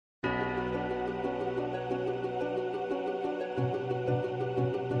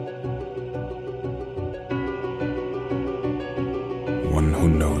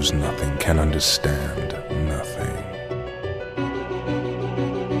knows nothing can understand nothing.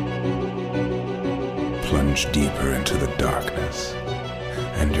 Plunge deeper into the darkness,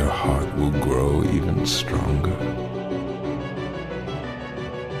 and your heart will grow even stronger.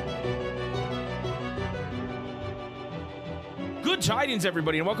 Good tidings,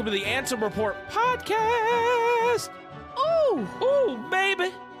 everybody, and welcome to the Ansem Report podcast. Ooh,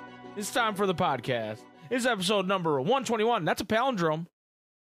 baby. It's time for the podcast. It's episode number 121. That's a palindrome.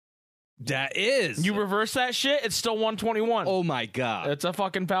 That is. You reverse that shit, it's still 121. Oh my god. It's a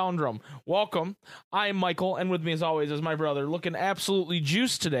fucking palindrome. Welcome. I am Michael, and with me as always is my brother, looking absolutely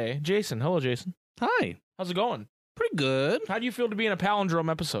juiced today, Jason. Hello, Jason. Hi. How's it going? Pretty good. How do you feel to be in a palindrome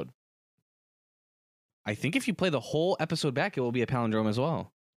episode? I think if you play the whole episode back, it will be a palindrome as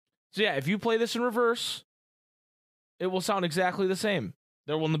well. So yeah, if you play this in reverse, it will sound exactly the same.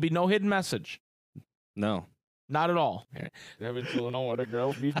 There will be no hidden message. No. Not at all. We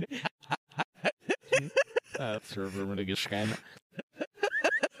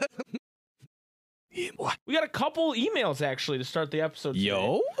got a couple emails actually to start the episode today.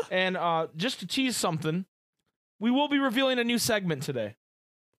 Yo. And just to tease something, we will be revealing a new segment today.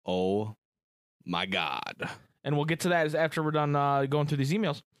 Oh my god. And we'll get to that after we're done going through these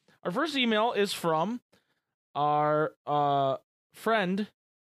emails. Our first email is from our friend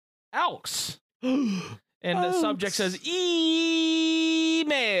Alex. And the subject says email.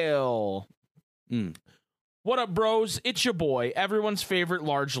 What up, bros? It's your boy, everyone's favorite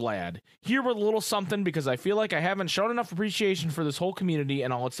large lad. Here with a little something because I feel like I haven't shown enough appreciation for this whole community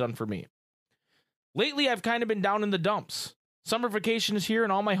and all it's done for me. Lately, I've kind of been down in the dumps. Summer vacation is here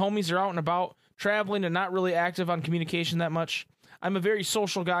and all my homies are out and about, traveling and not really active on communication that much. I'm a very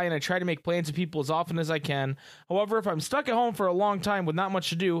social guy and I try to make plans with people as often as I can. However, if I'm stuck at home for a long time with not much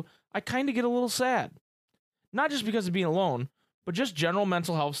to do, I kind of get a little sad. Not just because of being alone, but just general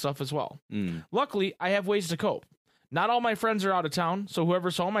mental health stuff as well. Luckily, I have ways to cope. Not all my friends are out of town, so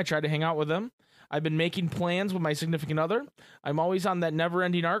whoever's home, I try to hang out with them. I've been making plans with my significant other. I'm always on that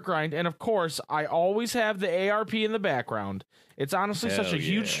never-ending art grind, and of course, I always have the ARP in the background. It's honestly such a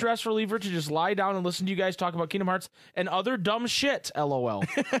huge stress reliever to just lie down and listen to you guys talk about Kingdom Hearts and other dumb shit, LOL.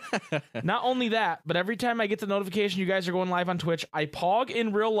 Not only that, but every time I get the notification you guys are going live on Twitch, I pog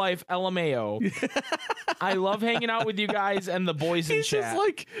in real life, LMAO. I love hanging out with you guys and the boys in He's chat. just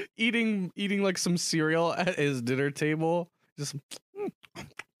like eating like some cereal at his dinner table. Just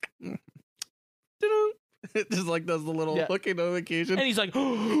just like does the little fucking notification. And he's like,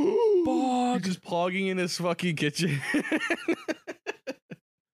 He's just pogging in his fucking kitchen.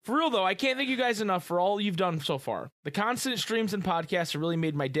 For real, though, I can't thank you guys enough for all you've done so far. The constant streams and podcasts have really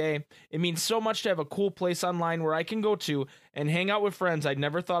made my day. It means so much to have a cool place online where I can go to and hang out with friends I'd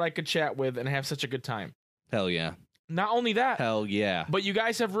never thought I could chat with and have such a good time. Hell yeah. Not only that, Hell yeah. but you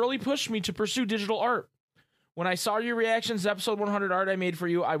guys have really pushed me to pursue digital art. When I saw your reactions to episode 100 art I made for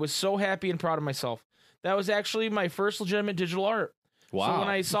you, I was so happy and proud of myself. That was actually my first legitimate digital art. Wow. So when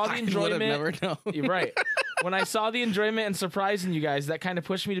I saw the enjoyment, never known. You're right. When I saw the enjoyment and surprise in you guys, that kind of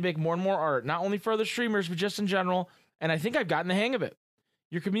pushed me to make more and more art, not only for other streamers, but just in general. And I think I've gotten the hang of it.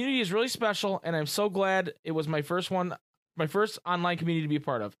 Your community is really special, and I'm so glad it was my first online community to be a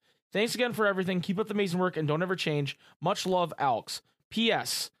part of. Thanks again for everything. Keep up the amazing work, and don't ever change. Much love, Alex.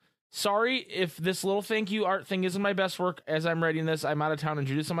 P.S. Sorry if this little thank you art thing isn't my best work as I'm writing this. I'm out of town and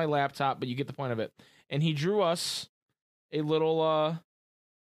drew this on my laptop, but you get the point of it. And he drew us a little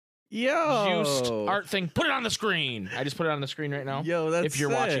juiced art thing. Put it on the screen. I just put it on the screen right now. Yo, that's if you're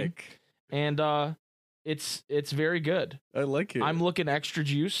sick. watching. And it's very good. I like it. I'm looking extra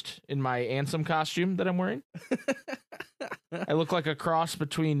juiced in my Ansem costume that I'm wearing. I look like a cross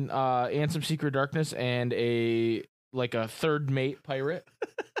between Ansem Secret Darkness and a third mate pirate.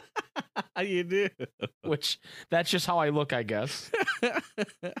 You do. Which that's just how I look, I guess.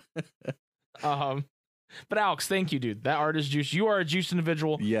 But Alex, thank you, dude. That art is juice. You are a juiced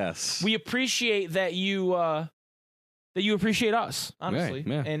individual. Yes. We appreciate that you appreciate us, honestly.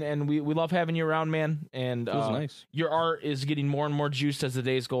 Right, yeah. And we love having you around, man. And Feels nice. Your art is getting more and more juiced as the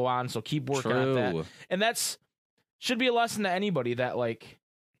days go on, so keep working on that. And that's should be a lesson to anybody that, like,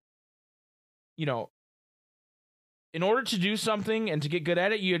 you know, in order to do something and to get good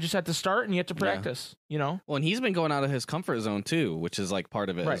at it, you just have to start and you have to practice, you know? Well, and he's been going out of his comfort zone too, which is like part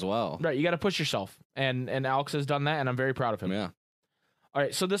of it as well. Right. You got to push yourself. And Alex has done that, and I'm very proud of him. Yeah. All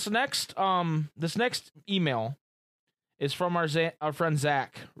right. So this next email is from our friend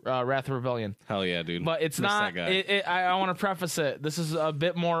Zach, Wrath of Rebellion. Hell yeah, dude. But it's not, I want to preface it. This is a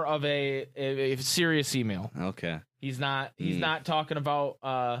bit more of a serious email. Okay. He's not talking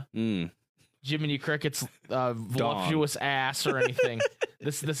about, Jiminy Cricket's voluptuous ass or anything.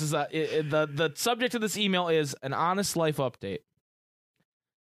 This is the subject of this email is an honest life update.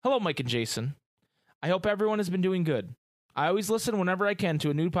 Hello, Mike and Jason. I hope everyone has been doing good. I always listen whenever I can to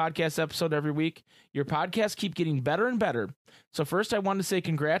a new podcast episode every week. Your podcasts keep getting better and better. So first, I wanted to say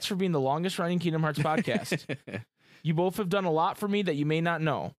congrats for being the longest running Kingdom Hearts podcast. You both have done a lot for me that you may not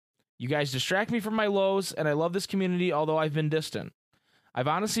know. You guys distract me from my lows, and I love this community, although I've been distant. I've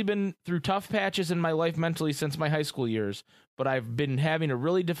honestly been through tough patches in my life mentally since my high school years, but I've been having a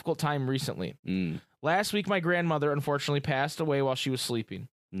really difficult time recently. Last week, my grandmother unfortunately passed away while she was sleeping.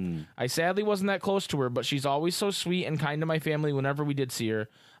 I sadly wasn't that close to her, but she's always so sweet and kind to my family whenever we did see her.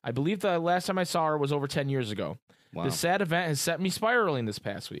 I believe the last time I saw her was over 10 years ago. Wow. This sad event has set me spiraling this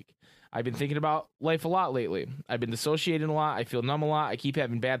past week. I've been thinking about life a lot lately. I've been dissociating a lot. I feel numb a lot. I keep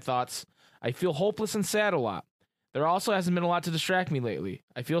having bad thoughts. I feel hopeless and sad a lot. There also hasn't been a lot to distract me lately.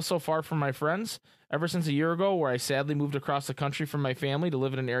 I feel so far from my friends ever since a year ago where I sadly moved across the country from my family to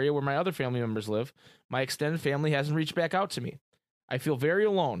live in an area where my other family members live. My extended family hasn't reached back out to me. I feel very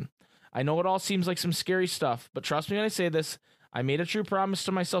alone. I know it all seems like some scary stuff, but trust me when I say this, I made a true promise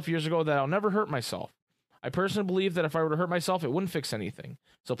to myself years ago that I'll never hurt myself. I personally believe that if I were to hurt myself, it wouldn't fix anything.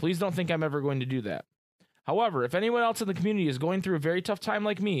 So please don't think I'm ever going to do that. However, if anyone else in the community is going through a very tough time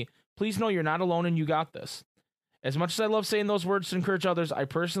like me, please know you're not alone and you got this. As much as I love saying those words to encourage others, I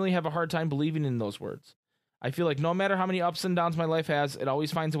personally have a hard time believing in those words. I feel like no matter how many ups and downs my life has, it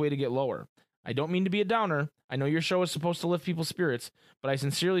always finds a way to get lower. I don't mean to be a downer. I know your show is supposed to lift people's spirits, but I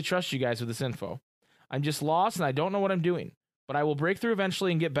sincerely trust you guys with this info. I'm just lost and I don't know what I'm doing, but I will break through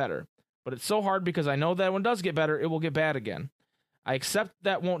eventually and get better. But it's so hard because I know that when it does get better, it will get bad again. I accept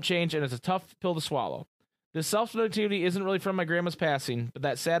that won't change, and it's a tough pill to swallow. This self-negativity isn't really from my grandma's passing, but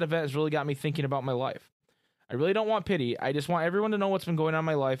that sad event has really got me thinking about my life. I really don't want pity. I just want everyone to know what's been going on in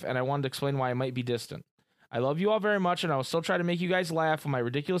my life, and I wanted to explain why I might be distant. I love you all very much, and I will still try to make you guys laugh with my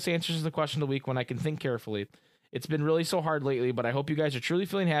ridiculous answers to the question of the week when I can think carefully. It's been really so hard lately, but I hope you guys are truly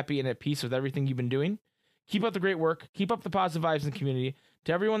feeling happy and at peace with everything you've been doing. Keep up the great work. Keep up the positive vibes in the community.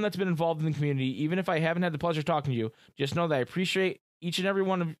 To everyone that's been involved in the community, even if I haven't had the pleasure of talking to you, just know that I appreciate each and every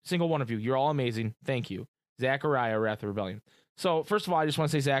single one of you. You're all amazing. Thank you. Zachariah, Wrath of Rebellion. So, first of all, I just want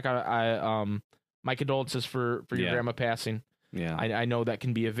to say, Zach, my condolences for your grandma passing. Yeah. I know that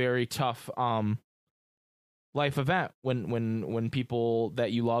can be a very tough life event when people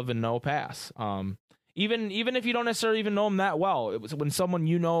that you love and know pass. Even if you don't necessarily even know them that well, it was when someone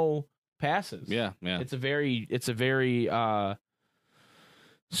you know passes. Yeah. It's a very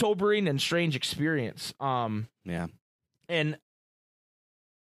sobering and strange experience. Yeah. And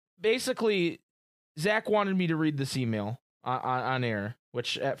basically, Zach wanted me to read this email on air,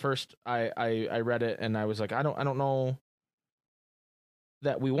 which at first I read it and I was like, I don't know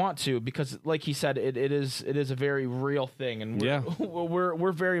that we want to, because like he said, it is a very real thing, and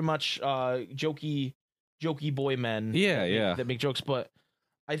we're very much jokey boy men. That make jokes. But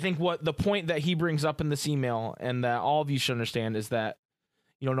I think what the point that he brings up in this email, and that all of you should understand, is that,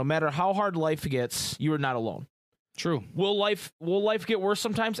 you know, no matter how hard life gets, you are not alone. True. Will life get worse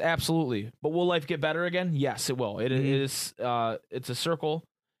sometimes? Absolutely. But will life get better again? Yes, it will. It is. It's a circle.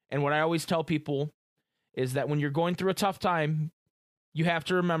 And what I always tell people is that when you're going through a tough time, you have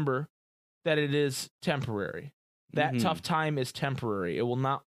to remember that it is temporary. That tough time is temporary. It will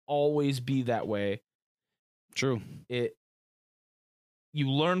not always be that way. True. You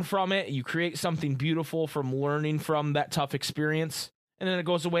learn from it. You create something beautiful from learning from that tough experience. And then it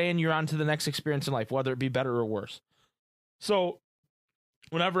goes away and you're on to the next experience in life, whether it be better or worse. So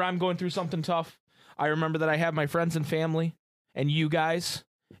whenever I'm going through something tough, I remember that I have my friends and family and you guys,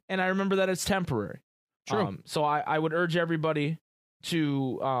 and I remember that it's temporary. True. So I would urge everybody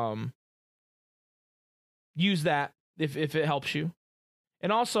to use that if it helps you.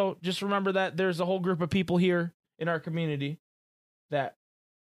 And also just remember that there's a whole group of people here in our community that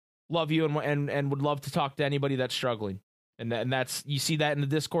love you and would love to talk to anybody that's struggling. And that's, you see that in the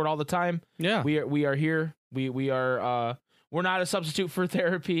Discord all the time. Yeah. We are here. We are we're not a substitute for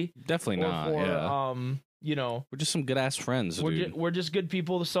therapy. Definitely not. Yeah. You know, we're just some good ass friends. We're just good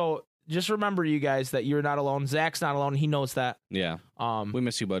people. So just remember, you guys, that you're not alone. Zach's not alone. He knows that. Yeah. We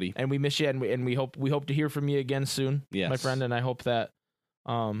miss you, buddy. And we miss you, and we hope to hear from you again soon, yes, my friend. And I hope that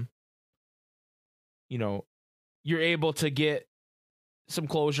you know, you're able to get some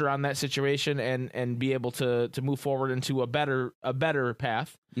closure on that situation and be able to move forward into a better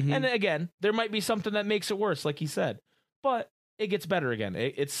path. Mm-hmm. And again, there might be something that makes it worse, like he said, but it gets better again.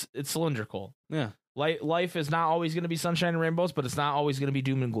 It's cylindrical. Yeah. Life is not always going to be sunshine and rainbows, but it's not always going to be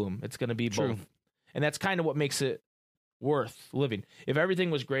doom and gloom. It's going to be both. And that's kind of what makes it worth living. If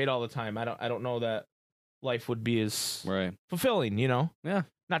everything was great all the time, I don't know that life would be as Right. fulfilling, you know? Yeah.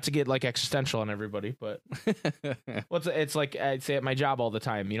 Not to get like existential on everybody, but it's like I'd say at my job all the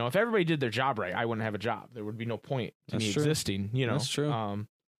time, you know, if everybody did their job right, I wouldn't have a job. There would be no point to That's me true. existing, you know. That's true.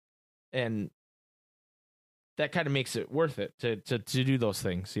 And that kind of makes it worth it to do those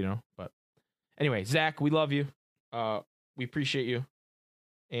things, you know. But anyway, Zach, we love you. We appreciate you.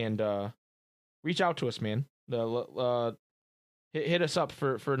 And reach out to us, man. Hit us up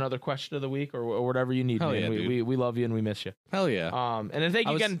for another question of the week or whatever you need, Hell man. yeah, We love you and we miss you. Hell yeah. And then thank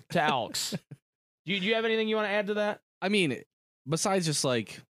you again to Alex. Do you have anything you want to add to that? I mean, besides just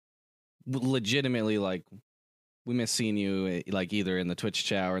like legitimately, like we miss seeing you, like either in the Twitch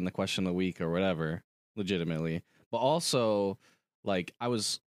chat or in the question of the week or whatever, legitimately. But also, like I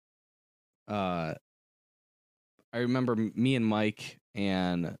remember me and Mike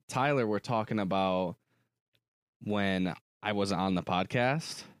and Tyler were talking about when I wasn't on the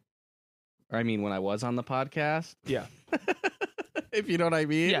podcast. Or I mean, when I was on the podcast. Yeah. If you know what I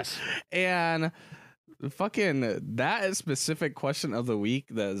mean. Yes. And fucking that specific question of the week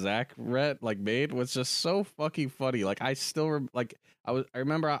that Zach made was just so fucking funny. Like I still I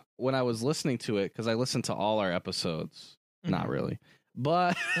remember when I was listening to it, because I listened to all our episodes. Not really.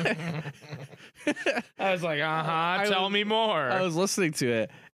 But I was like, tell me more. I was listening to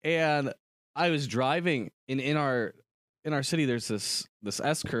it and I was driving in our city. There's this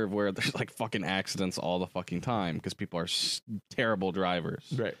S curve where there's like fucking accidents all the fucking time because people are terrible drivers.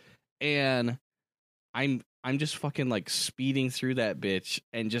 Right. And I'm just fucking like speeding through that bitch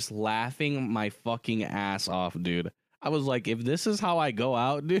and just laughing my fucking ass off, dude. I was like, if this is how I go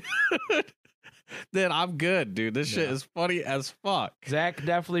out, dude, then I'm good, dude. This shit is funny as fuck. Zach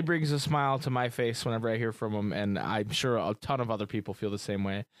definitely brings a smile to my face whenever I hear from him, and I'm sure a ton of other people feel the same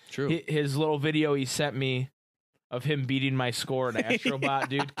way. True. His little video he sent me of him beating my score in Astrobot,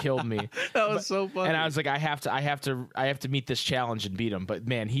 dude, killed me. That was so funny. And I was like, I have to meet this challenge and beat him. But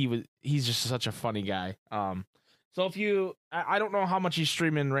man, he's just such a funny guy. So if I don't know how much he's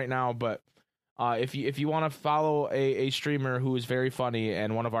streaming right now, but if you want to follow a streamer who is very funny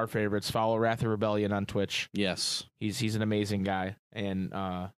and one of our favorites, follow Wrath of Rebellion on Twitch. Yes. He's an amazing guy and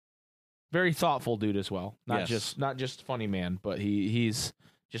very thoughtful dude as well. Not just funny man, but he's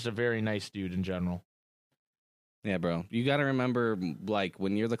just a very nice dude in general. Yeah, bro. You got to remember, like,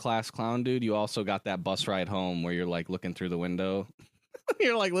 when you're the class clown, dude, you also got that bus ride home where you're, like, looking through the window.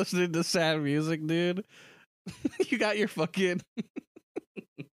 You're, like, listening to sad music, dude. You got your fucking...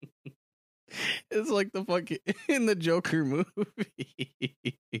 It's like the fucking... In the Joker movie.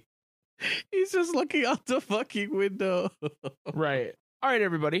 He's just looking out the fucking window. Right. All right,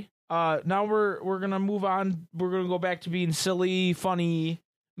 everybody. Now we're going to move on. We're going to go back to being silly, funny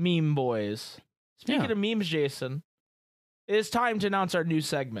meme boys. Speaking of memes, Jason, it is time to announce our new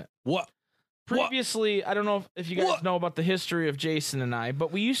segment. What? Previously, I don't know if you guys know about the history of Jason and I,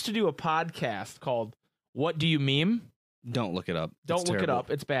 but we used to do a podcast called What Do You Meme? Don't look it up. Don't look it up.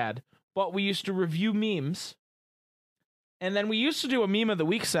 It's bad. But we used to review memes. And then we used to do a meme of the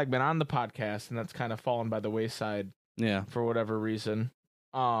week segment on the podcast, and that's kind of fallen by the wayside. Yeah. For whatever reason.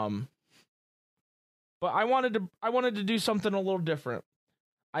 But I wanted to do something a little different.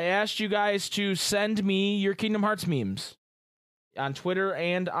 I asked you guys to send me your Kingdom Hearts memes on Twitter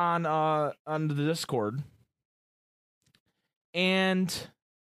and on the Discord. And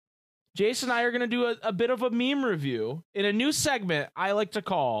Jason and I are going to do a bit of a meme review in a new segment I like to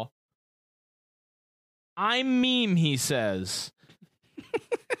call I'm Meme, he says.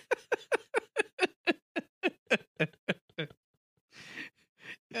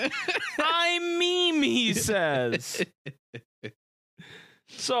 I'm Meme, he says.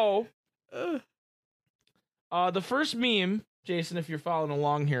 So, the first meme, Jason, if you're following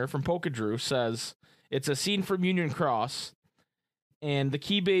along here, from Pokadrew says, it's a scene from Union Cross, and the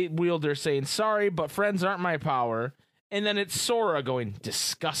Keyblade wielder saying, sorry, but friends aren't my power, and then it's Sora going,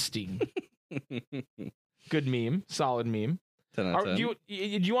 disgusting. Good meme. Solid meme. 10 out of 10. Do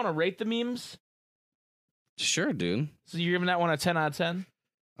you want to rate the memes? Sure, dude. So you're giving that one a 10 out of 10?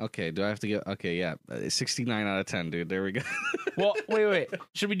 Okay, do I have to get... Okay, yeah. 69 out of 10, dude. There we go. Well, wait.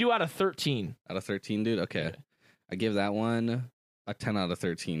 Should we do out of 13? Out of 13, dude? Okay. I give that one a 10 out of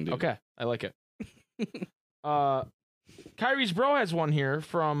 13, dude. Okay, I like it. Kyrie's bro has one here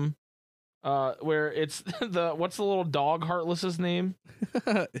from where it's what's the little dog Heartless's name?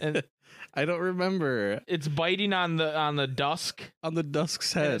 And I don't remember. It's biting on the dusk. On the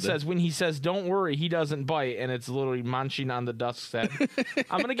dusk's head. And it says when he says don't worry, he doesn't bite, and it's literally munching on the dusk's head.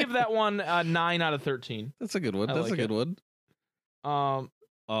 I'm gonna give that one a 9 out of 13. That's a good one. That's a good one.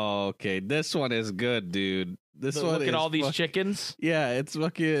 Okay, this one is good, dude. This The- one look is at all these fuck- chickens. Yeah, it's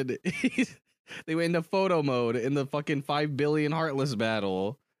fucking. They went into photo mode in the fucking 5 billion Heartless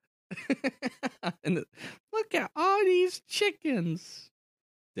battle. And look at all these chickens.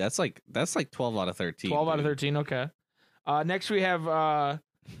 That's like 12 out of 13. 12 out of dude. 13. Okay. Next we have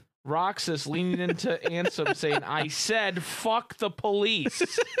Roxas leaning into Ansem saying, "I said fuck the police."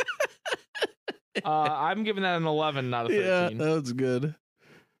 I'm giving that an 11 out of 13. Yeah, that was good.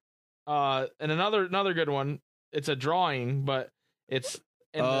 And another good one. It's a drawing, but it's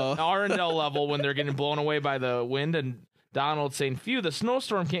in the Arendelle level when they're getting blown away by the wind, and Donald saying, "Phew, the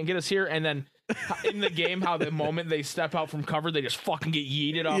snowstorm can't get us here." And then in the game, how the moment they step out from cover, they just fucking get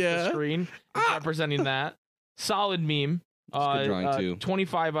yeeted off the Yeah. screen. It's representing that. Solid meme. It's a good drawing, too.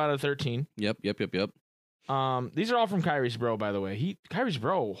 25 out of 13. Yep. These are all from Kyrie's bro, by the way. Kyrie's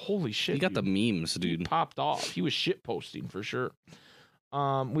bro, holy shit. He got the memes, He dude. popped off. He was shit posting for sure.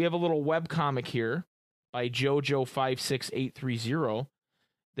 We have a little web comic here by JoJo56830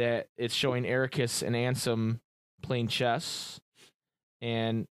 that it's showing Ericus and Ansem playing chess.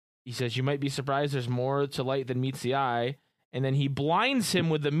 And he says, "You might be surprised there's more to light than meets the eye." And then he blinds him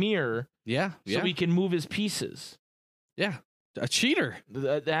with the mirror Yeah. so he can move his pieces. Yeah. A cheater.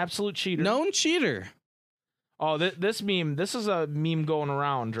 The absolute cheater. Known cheater. Oh, this meme. This is a meme going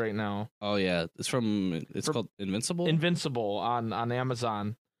around right now. Oh yeah, it's called Invincible. Invincible on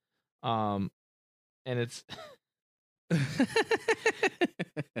Amazon. And it's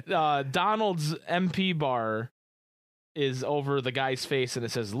Donald's MP bar is over the guy's face, and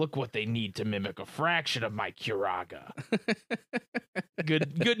it says, "Look what they need to mimic a fraction of my Curaga."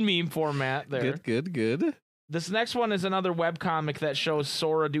 Good meme format there. Good. This next one is another webcomic that shows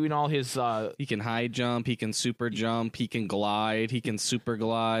Sora doing all his He can high jump, he can super jump, he can glide, he can super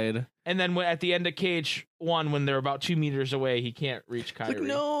glide. and then at the end of Cage 1, when they're about 2 meters away, he can't reach Kyrie. Like,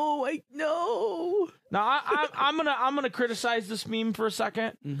 no, I know. Now I'm gonna criticize this meme for a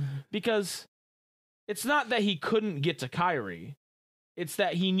second, because it's not that he couldn't get to Kyrie. It's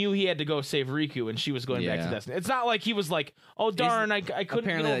that he knew he had to go save Riku, and she was going back to Yeah. Destiny. It's not like he was like, "Oh darn, I couldn't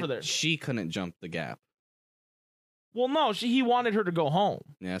Apparently, get over there." she couldn't jump the gap. Well, no, he wanted her to go home.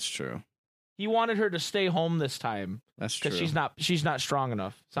 Yeah, that's true. He wanted her to stay home this time That's true. because she's not strong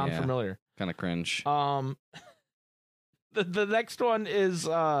enough. Sound Yeah. familiar? Kind of cringe. The next one is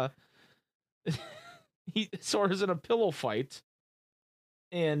Sora's in a pillow fight,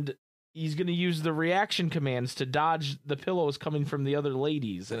 and he's going to use the reaction commands to dodge the pillows coming from the other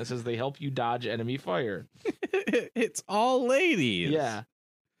ladies, and it says they help you dodge enemy fire. It's all ladies. Yeah.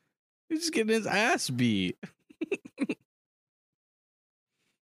 He's just getting his ass beat.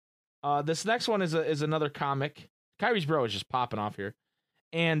 This next one is another comic. Kyrie's bro is just popping off here,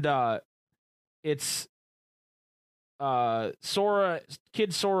 and it's Sora,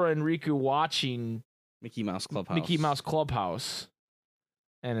 Kid Sora, and Riku watching Mickey Mouse Clubhouse. Mickey Mouse Clubhouse,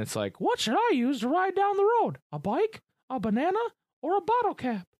 and it's like, what should I use to ride down the road? A bike, a banana, or a bottle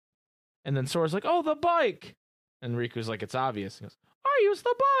cap? And then Sora's like, oh, the bike. And Riku's like, it's obvious. He goes, I use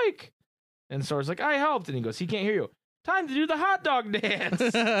the bike. And Sora's like, I helped. And he goes, he can't hear you. Time to do the hot dog dance.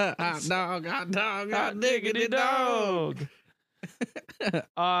 hot dog, hot diggity dog.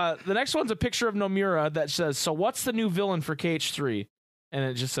 The next one's a picture of Nomura that says, so what's the new villain for KH3? And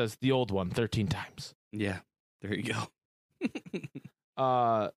it just says the old one 13 times. Yeah, there you go.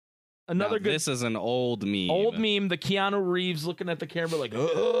 Another Now, good This is an old meme. the Keanu Reeves looking at the camera like,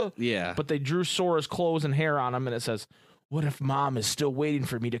 ugh. Yeah. But they drew Sora's clothes and hair on him, and it says, what if mom is still waiting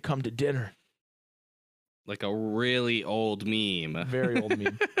for me to come to dinner? Like a really old meme. Very old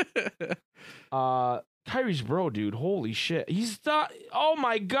meme. Kyrie's bro, dude. Holy shit. He's not. Oh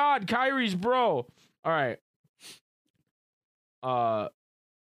my god, Kyrie's bro. All right.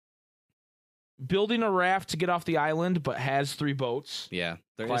 Building a raft to get off the island, but has 3 boats. Yeah,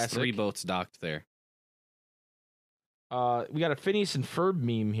 there is Classic. 3 boats docked there. We got a Phineas and Ferb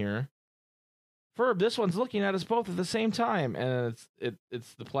meme here. Ferb, this one's looking at us both at the same time, and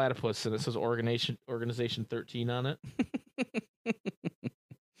it's the platypus, and it says Organization 13 on it.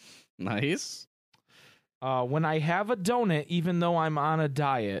 Nice. When I have a donut, even though I'm on a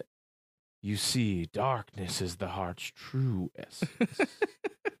diet, you see, darkness is the heart's true essence.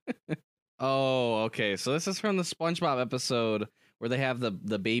 Oh, okay. So this is from the SpongeBob episode where they have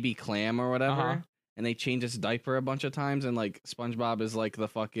the baby clam or whatever, Uh-huh. and they change its diaper a bunch of times, and like SpongeBob is like the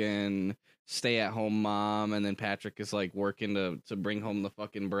fucking stay-at-home mom, and then Patrick is like working to bring home the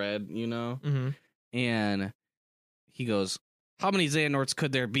fucking bread, you know? Mm-hmm. And he goes, how many Xehanorts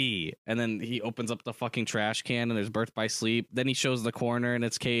could there be? And then he opens up the fucking trash can and there's Birth by Sleep. Then he shows the corner and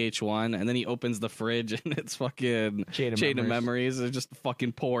it's KH1. And then he opens the fridge and it's fucking Chain of Memories. It's just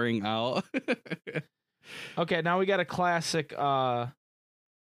fucking pouring out. Okay, now we got a classic. Oh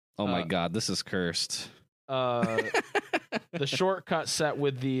my god, this is cursed. The shortcut set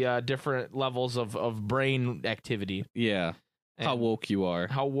with the different levels of brain activity. Yeah. How And woke you are.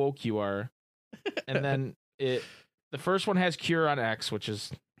 how woke you are. And then the first one has Cure on X, which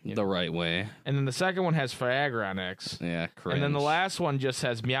is The right way. and then the second one has Viagra on X. Yeah, cringe. And then the last one just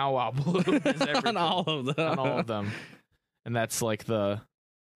has Meow Wow Blue on all of them. on all of them. And that's like the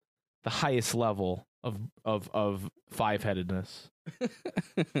highest level of five-headedness.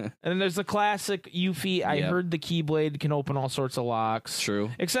 And then there's the classic Yuffie. I Yep. heard the Keyblade can open all sorts of locks. True.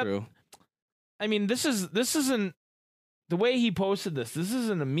 Except- true. I mean, this isn't the way he posted this. This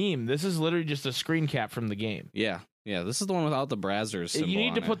isn't a meme. This is literally just a screen cap from the game. Yeah. Yeah, this is the one without the Brazzers symbol You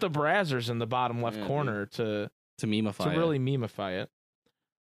need to on put it the Brazzers in the bottom left Yeah, corner to memify really memify it.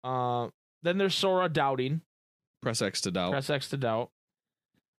 Then there's Sora doubting. Press X to doubt. Press X to doubt.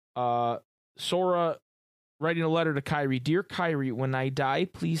 Sora writing a letter to Kyrie. Dear Kyrie, when I die,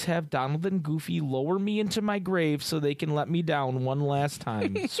 please have Donald and Goofy lower me into my grave so they can let me down one last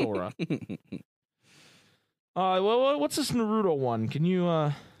time. Sora. What's this Naruto one? Can you?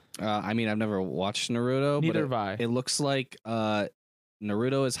 I mean, I've never watched Naruto, Neither have but I. it looks like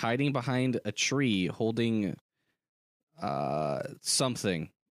Naruto is hiding behind a tree holding something.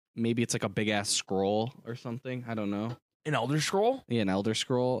 Maybe it's like a big ass scroll or something. I don't know. An Elder Scroll? Yeah, an Elder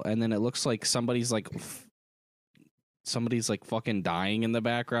Scroll, and then it looks like somebody's like fucking dying in the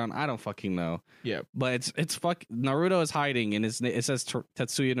background. I don't fucking know. Yeah. But it's Naruto is hiding, and it says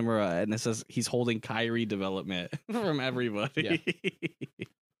Tetsuya Nomura, and it says he's holding Kyrie development from everybody.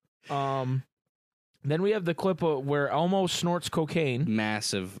 Then we have the clip where Elmo snorts cocaine,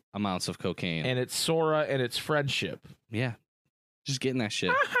 Massive amounts of cocaine. and it's Sora and it's friendship. Yeah, just getting that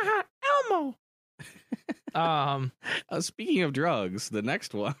shit. Elmo. Speaking of drugs, the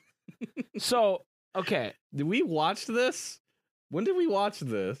next one. So okay. Did we watch this? When did we watch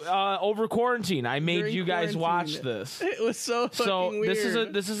this? Over quarantine, I made During you guys watch quarantine. this. It was so fucking So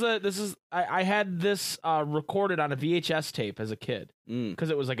weird. I had this recorded on a VHS tape as a kid because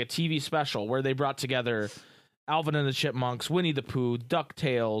it was like a TV special where they brought together Alvin and the Chipmunks, Winnie the Pooh,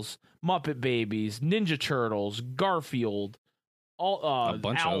 DuckTales, Muppet Babies, Ninja Turtles, Garfield, all A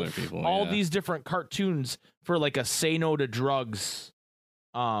bunch of Alf, other people, all yeah. these different cartoons for like a say no to drugs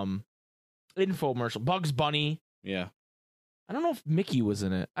infomercial. Bugs Bunny. Yeah. I don't know if Mickey was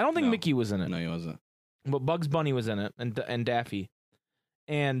in it. I don't think No. Mickey was in it. No, he wasn't. But Bugs Bunny was in it, and Daffy,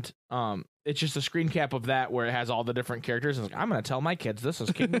 and it's just a screen cap of that where it has all the different characters. And it's like, I'm gonna tell my kids this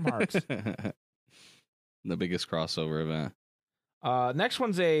is Kingdom Hearts. The biggest crossover event. Next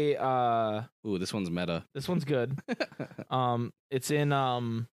one's a Ooh, this one's meta. this one's good. It's in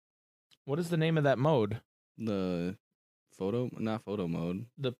what is the name of that mode? Not photo mode.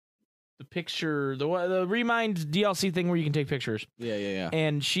 The picture, the Remind DLC thing where you can take pictures. Yeah.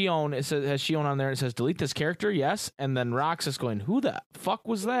 And Shion, it says has Shion on there. And it says delete this character, yes. And then Roxas going, who the fuck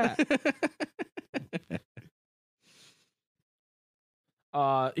was that?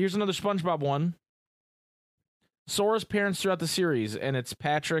 Here's another SpongeBob one. Sora's parents throughout the series, and it's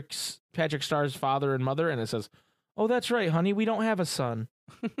Patrick Star's father and mother, and it says, "Oh, that's right, honey, we don't have a son."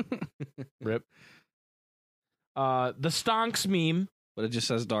 Rip. The Stonks meme. But it just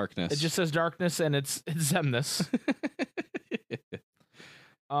says darkness. It just says darkness, and it's Zemnis.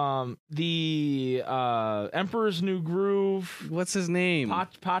 The Emperor's New Groove. What's his name?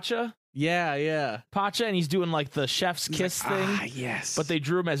 Pacha. Yeah. Pacha, and he's doing like the chef's kiss thing. Ah, yes. But they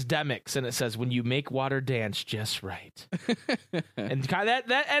drew him as Demix, and it says, "When you make water dance just right." And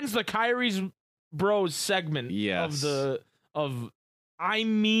that ends the Kyrie's Bros segment Yes. of I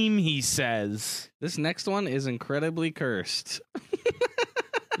meme. He says, This next one is incredibly cursed.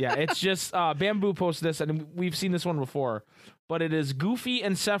 "Yeah, it's just Bamboo posted this, and we've seen this one before, but it is Goofy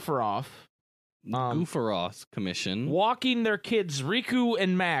and Sephiroth Goofaroth Commission. walking their kids Riku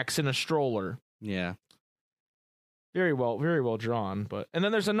and Max in a stroller." Yeah. Very well drawn. And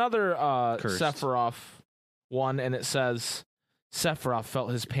then there's another Cursed. Sephiroth one, and it says Sephiroth felt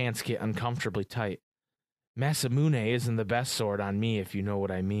his pants get uncomfortably tight. "Masamune isn't the best sword on me, if you know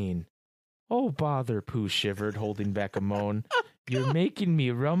what I mean." "Oh, bother," Pooh shivered, holding back a moan. "You're making me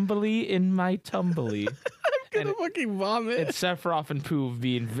rumbly in my tumbly." I'm gonna fucking vomit. It's Sephiroth and Pooh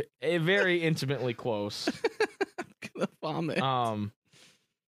being very intimately close. I'm gonna vomit.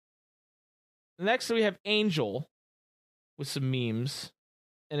 Next we have Angel with some memes,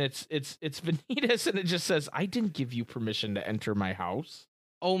 and it's Vanitas, and it just says, "I didn't give you permission to enter my house."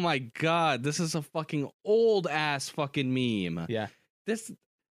 Oh my god, this is a fucking old ass fucking meme. Yeah.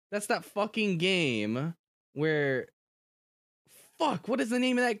 That's that fucking game where fuck, what is the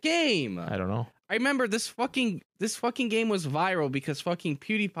name of that game? I don't know. I remember this fucking game was viral because fucking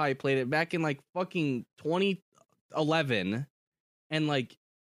PewDiePie played it back in like fucking 2011, and like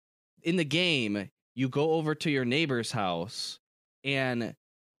in the game you go over to your neighbor's house and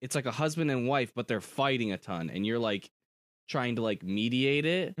it's like a husband and wife, but they're fighting a ton, and you're like trying to like mediate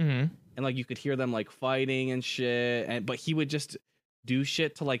it, Mm-hmm. and like you could hear them like fighting and shit, and but he would just do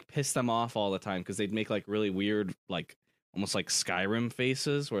shit to like piss them off all the time because they'd make like really weird, like almost like Skyrim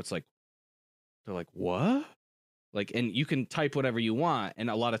faces where it's like they're like, what? Like, and you can type whatever you want,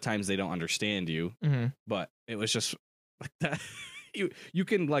 and a lot of times they don't understand you. Mm-hmm. But it was just like that. You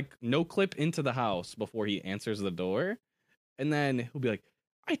can like no clip into the house before he answers the door, and then he'll be like,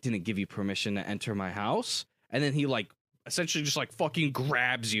 I didn't give you permission to enter my house. And then he like essentially just like fucking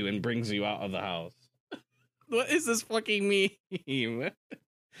grabs you and brings you out of the house. What is this fucking meme?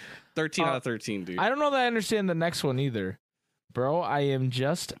 13 out of 13, dude. I don't know that I understand the next one either. Bro, I am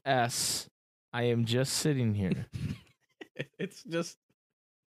just S. I am just sitting here. It's just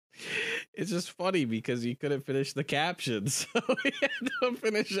funny because you couldn't finish the captions, so we had to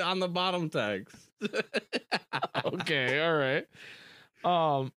finish on the bottom text. Okay, all right.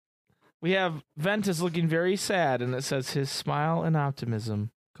 We have Ventus looking very sad, and it says his smile and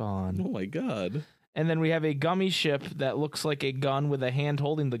optimism gone. Oh my god. And then we have a gummy ship that looks like a gun with a hand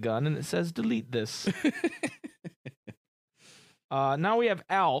holding the gun, and it says delete this. Now we have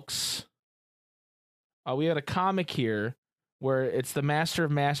Alks. We had a comic here where it's the Master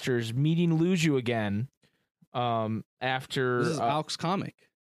of Masters meeting Luju again. After This is Alk's comic.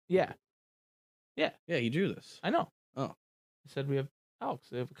 Yeah, Yeah, he drew this. I know. Oh. I said we have Alks.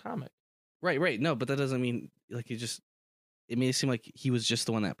 They have a comic. Right. No, but that doesn't mean like it made it seem like he was just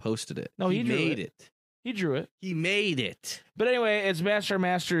the one that posted it. No, he drew made it. it. He drew it. He made it. But anyway, it's Master of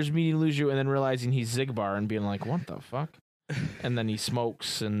Masters meeting Luju and then realizing he's Zigbar and being like, what the fuck? And then he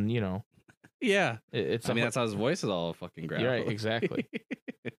smokes and, you know. Yeah. It's I mean, that's how his voice is all fucking gravel. You're right, exactly.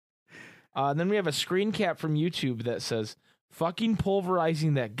 Then we have a screen cap from YouTube that says, fucking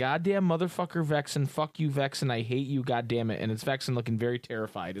pulverizing that goddamn motherfucker Vexen. Fuck you, Vexen. I hate you, goddamn it. And it's Vexen looking very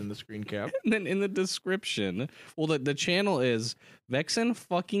terrified in the screen cap. And then in the description, well, the channel is Vexen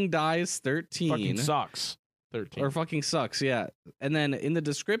fucking dies 13. Fucking sucks. 13. Or fucking sucks, yeah. And then in the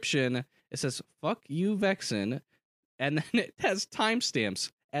description, it says, fuck you, Vexen. And then it has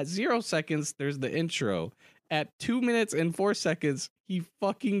timestamps. At 0 seconds, there's the intro. At 2 minutes and 4 seconds, he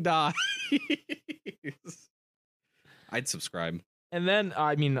fucking dies. I'd subscribe. And then,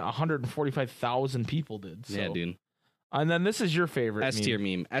 145,000 people did. So. Yeah, dude. And then this is your favorite S tier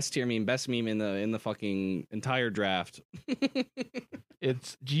meme. S tier meme. Best meme in the fucking entire draft.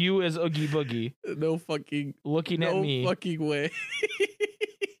 It's you as Oogie Boogie. No fucking looking at me. No fucking way.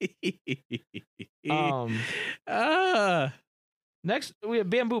 Next we have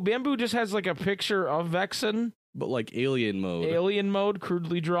Bamboo. Bamboo just has like a picture of Vexen, but like alien mode,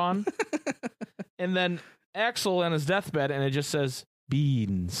 crudely drawn. And then Axel on his deathbed, and it just says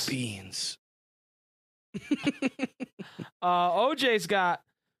beans. OJ's got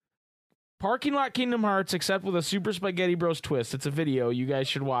Parking Lot Kingdom Hearts, except with a Super Spaghetti Bros twist. It's a video. You guys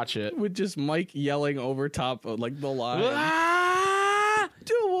should watch it. With just Mike yelling over top of like the line. Ah!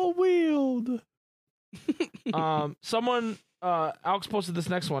 Dual wield. Someone Alex posted this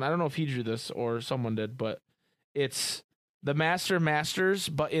next one. I don't know if he drew this or someone did, but it's the Master of Masters,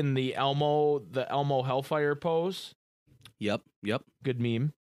 but in the Elmo Hellfire pose. Yep. Good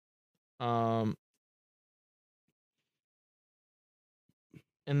meme. And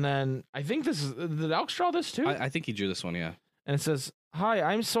then I think this is, did Alex draw this too? I think he drew this one, yeah. And it says, hi,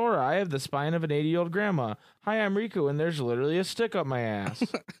 I'm Sora. I have the spine of an 80-year-old grandma. Hi, I'm Riku, and there's literally a stick up my ass.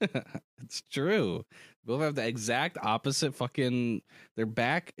 It's true. Both have the exact opposite fucking, their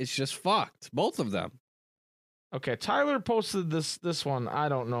back is just fucked. Both of them. Okay, Tyler posted this one. I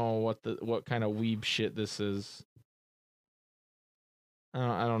don't know what kind of weeb shit this is.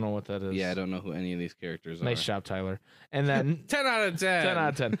 I don't know what that is. Yeah, I don't know who any of these characters are. Nice job, Tyler. And then 10 out of 10. 10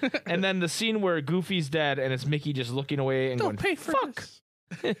 out of 10. And then the scene where Goofy's dead and it's Mickey just looking away and Don't going, pay for fuck.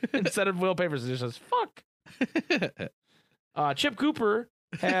 Instead of Will Papers, it just says, fuck. Chip Cooper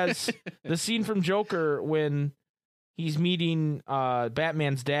has the scene from Joker when he's meeting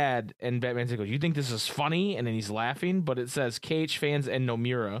Batman's dad, and Batman goes, you think this is funny? And then he's laughing, but it says KH fans and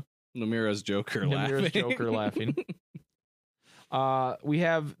Nomura. Nomura's Joker laughing. We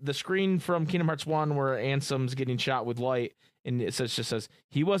have the screen from Kingdom Hearts 1 where Ansem's getting shot with light, and it just says,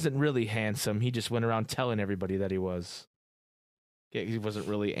 he wasn't really handsome. He just went around telling everybody that he was. Yeah, he wasn't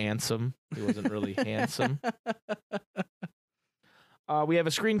really Ansem. He wasn't really handsome. We have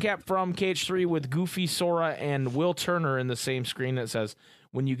a screen cap from KH3 with Goofy, Sora, and Will Turner in the same screen that says,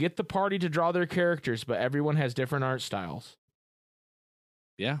 when you get the party to draw their characters, but everyone has different art styles.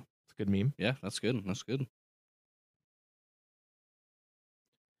 Yeah. It's a good meme. Yeah, that's good. That's good.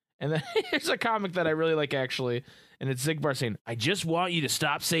 And then here's a comic that I really like, actually, and it's Zigbar saying, I just want you to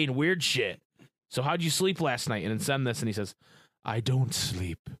stop saying weird shit. So how'd you sleep last night? And then send this, and he says, I don't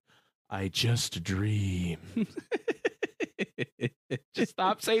sleep. I just dream. Just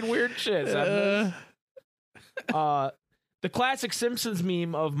stop saying weird shit. Send this. The classic Simpsons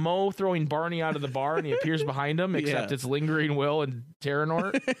meme of Moe throwing Barney out of the bar, and he appears behind him, except it's Lingering Will and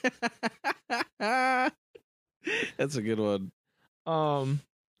Terranort. That's a good one.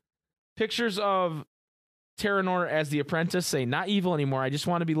 Pictures of Terranort as the apprentice say, not evil anymore. I just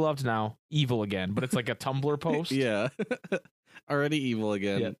want to be loved now. Evil again. But it's like a Tumblr post. Yeah. Already evil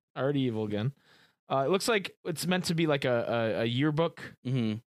again. Yeah, already evil again. It looks like it's meant to be like a yearbook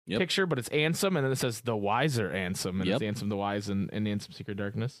picture, but it's Ansem, and then it says the wiser Ansem, and it's Ansem the Wise and Ansem Secret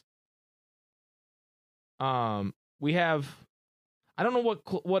Darkness. We have, I don't know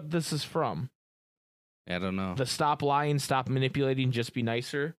what this is from. I don't know. The Stop Lying, Stop Manipulating, Just Be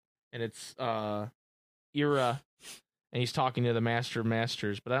Nicer. And it's Ira, and he's talking to the Master of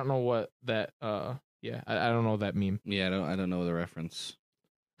Masters, but I don't know what that I don't know that meme. Yeah, I don't know the reference.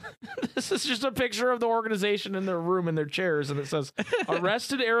 This is just a picture of the organization in their room in their chairs, and it says,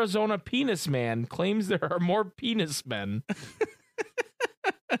 arrested Arizona penis man claims there are more penis men.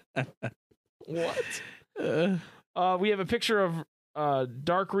 What? We have a picture of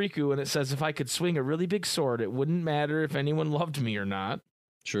Dark Riku, and it says, if I could swing a really big sword, it wouldn't matter if anyone loved me or not.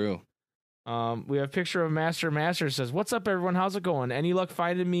 True. We have a picture of Master Master says, what's up, everyone? How's it going? Any luck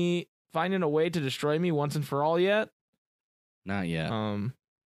finding a way to destroy me once and for all yet? Not yet. And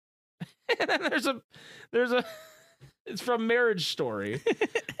then there's a it's from Marriage Story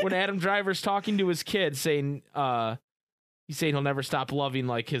when Adam Driver's talking to his kid saying he's saying he'll never stop loving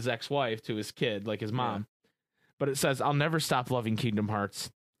like his ex-wife to his kid, like his mom. But it says, I'll never stop loving Kingdom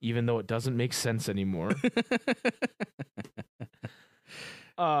Hearts, even though it doesn't make sense anymore.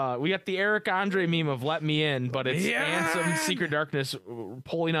 We got the Eric Andre meme of Let Me In, but it's Ansem Secret Darkness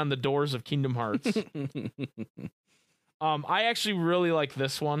pulling on the doors of Kingdom Hearts. I actually really like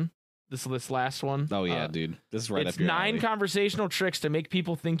this one. This last one. Oh yeah, dude. This is right up your It's 9 alley. conversational tricks to make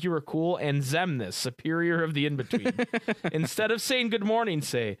people think you are cool, and Zemnis, superior of the in-between. Instead of saying good morning,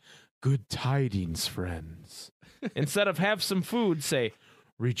 say, good tidings, friends. Instead of have some food, say,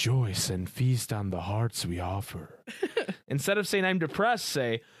 rejoice and feast on the hearts we offer. Instead of saying I'm depressed,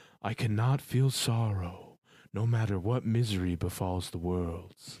 say, I cannot feel sorrow, no matter what misery befalls the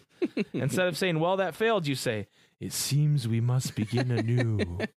worlds. Instead of saying, well, that failed, you say, it seems we must begin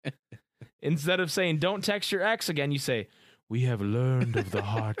anew. Instead of saying, don't text your ex again, you say, we have learned of the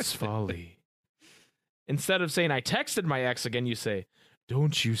heart's folly. Instead of saying, I texted my ex again, you say,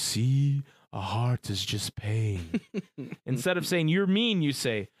 don't you see? A heart is just pain. Instead of saying, you're mean, you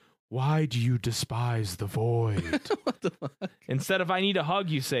say, why do you despise the void? What the fuck? Instead of I need a hug,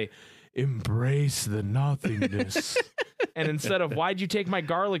 you say, embrace the nothingness. And instead of why'd you take my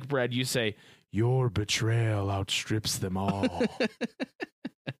garlic bread, you say, your betrayal outstrips them all.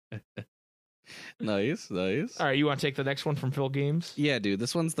 Nice. All right, you want to take the next one from Phil Games? Yeah, dude.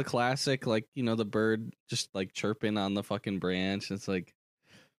 This one's the classic, like, the bird just like chirping on the fucking branch. It's like,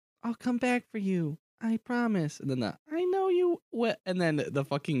 I'll come back for you. I promise. And then I know you. And then the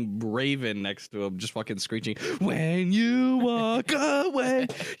fucking raven next to him just fucking screeching, when you walk away,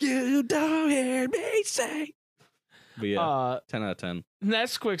 you don't hear me say. But yeah, 10 out of 10.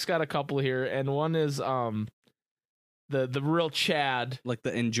 Nesquik's got a couple here, and one is the real Chad. Like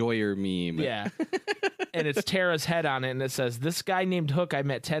the enjoyer meme. Yeah. And it's Tara's head on it, and it says, this guy named Hook I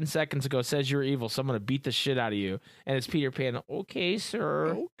met 10 seconds ago says you're evil, so I'm going to beat the shit out of you. And it's Peter Pan. Okay,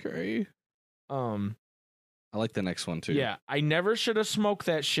 sir. Okay. I like the next one, too. Yeah. I never should have smoked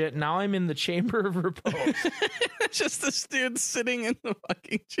that shit. Now I'm in the chamber of repose. Just this dude sitting in the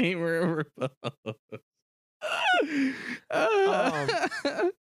fucking chamber of repose.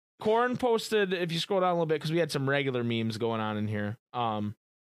 Corn posted, if you scroll down a little bit, because we had some regular memes going on in here.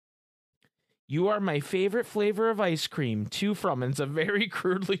 You are my favorite flavor of ice cream. 2 from, and it's a very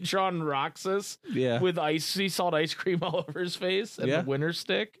crudely drawn Roxas with sea salt ice cream all over his face and the winter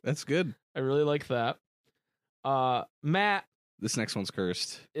stick. That's good. I really like that. Matt. This next one's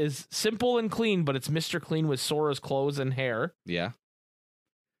cursed. Is simple and clean, but it's Mr. Clean with Sora's clothes and hair. Yeah.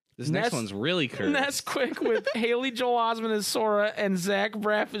 This next one's really cursed. Nesquik with Haley Joel Osment as Sora and Zach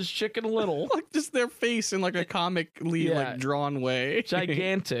Braff as Chicken Little. Like just their face in like a comically like drawn way.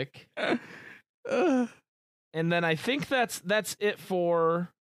 Gigantic. And then I think that's it for.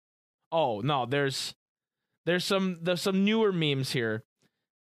 Oh no, there's some newer memes here.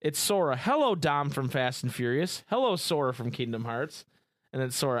 It's Sora. Hello, Dom from Fast and Furious. Hello, Sora from Kingdom Hearts. And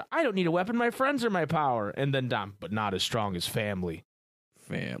then Sora, I don't need a weapon. My friends are my power. And then Dom, but not as strong as family.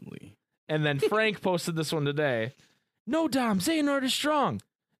 Family. And then Frank posted this one today. No, Dom, Xehanort is strong.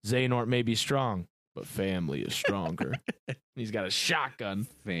 Xehanort may be strong, but family is stronger. He's got a shotgun.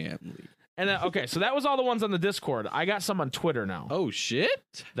 Family. And then, okay, so that was all the ones on the Discord. I got some on Twitter now Oh,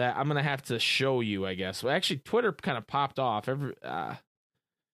 shit. that I'm gonna have to show you, I guess. Well, actually, Twitter kind of popped off.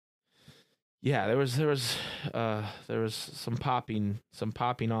 Yeah, there was some popping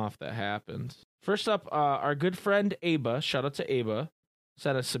off that happened. First up, our good friend Aba, shout out to Aba,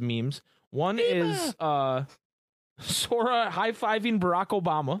 sent us some memes. One is Sora high-fiving Barack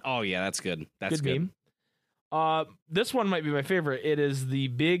Obama. Oh, yeah, that's good. That's Good meme. This one might be my favorite. It is the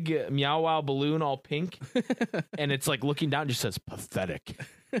big Meow Wow balloon, all pink, and it's like looking down, just says pathetic,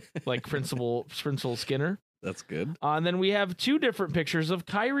 like Principal Skinner. That's good. And then we have two different pictures of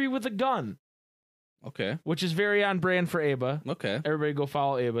Kyrie with a gun, Okay. which is very on brand for Aba. Okay. Everybody go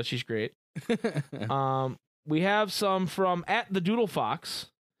follow Aba. She's great. We have some from @TheDoodleFox,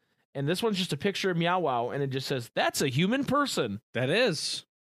 and this one's just a picture of Meow Wow, and it just says, that's a human person. That is.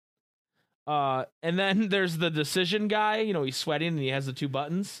 And then there's the decision guy. You know, he's sweating and he has the two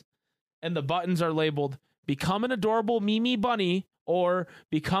buttons. And the buttons are labeled, become an adorable Mimi bunny or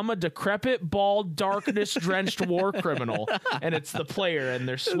become a decrepit, bald, darkness-drenched war criminal. And it's the player and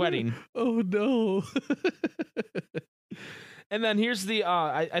they're sweating. Oh, no. And then here's the,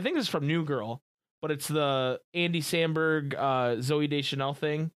 I think this is from New Girl, but it's the Andy Samberg, Zoe Deschanel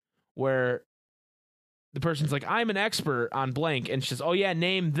thing where the person's like, I'm an expert on blank. And she says, oh yeah,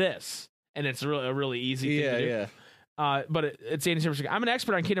 name this. And it's a really easy thing to do. Yeah. But it's Andy Samberg. I'm an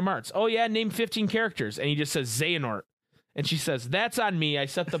expert on Kingdom Hearts. Oh yeah, name 15 characters. And he just says Xehanort. And she says, that's on me. I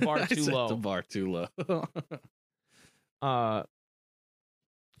set the bar too low. The bar too low.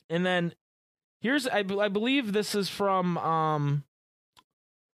 And then here's, I believe this is from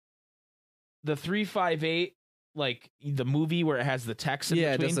the 358, like the movie where it has the text in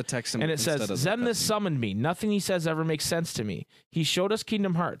Yeah, between. it does the text And it says, instead of the Zen this cutscene. summoned me. Nothing he says ever makes sense to me. He showed us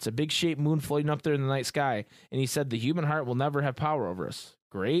Kingdom Hearts, a big shaped moon floating up there in the night sky, and he said the human heart will never have power over us.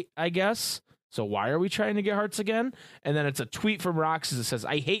 Great, I guess. So why are we trying to get hearts again? And then it's a tweet from Roxas that says,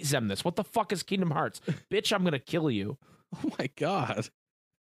 I hate Zemnis. What the fuck is Kingdom Hearts? Bitch, I'm going to kill you. Oh, my God.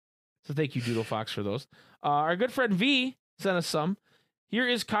 So thank you, Doodle Fox, for those. Our good friend V sent us some. Here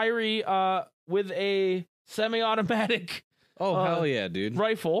is Kyrie with a semi-automatic Oh, hell yeah, dude.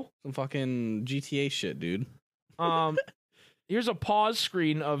 rifle. Some fucking GTA shit, dude. Here's a pause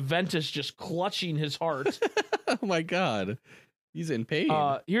screen of Ventus just clutching his heart. Oh, my God. He's in pain.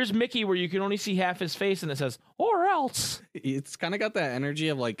 Here's Mickey where you can only see half his face and it says, or else. It's kind of got that energy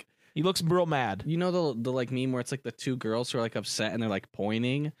of like, He looks real mad. you know, the like meme where it's like the two girls who are like upset and they're like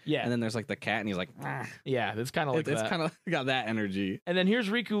pointing. Yeah. And then there's like the cat and he's like, "Ah." Yeah, it's kind of like It's that. kind of got that energy. And then here's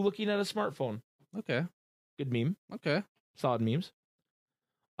Riku looking at a smartphone. Okay. Good meme. Okay. Solid memes.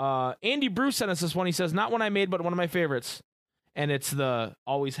 Andy Bruce sent us this one. He says, not one I made, but one of my favorites. And it's the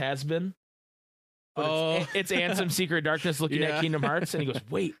always has been. But it's Ansem Secret Darkness looking at Yeah. Kingdom Hearts. And he goes,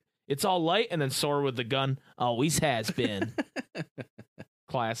 wait, it's all light. And then Sora with the gun. Always has been.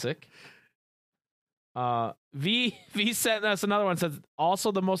 Classic. V sent us another one. Says,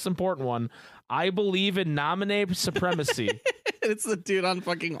 also the most important one. I believe in nominate supremacy. It's the dude on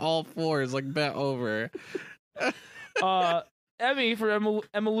fucking all fours, like bent over. Emmy for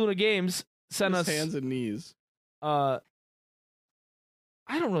Emma Luna Games sent His us hands and knees. I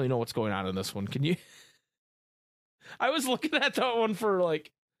don't really know what's going on in this one. Can you? I was looking at that one for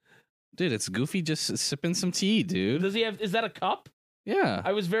like, Dude, it's Goofy just sipping some tea, dude. does he have? Is that a cup? Yeah.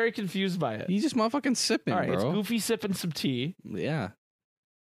 I was very confused by it. He's just motherfucking sipping, All right, it's bro. Goofy sipping some tea. Yeah.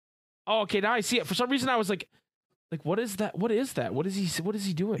 Oh, okay, now I see it. For some reason, I was like, what is that? What is that? What is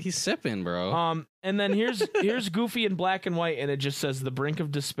he doing? He's sipping, bro. And then here's Goofy in black and white, and it just says the brink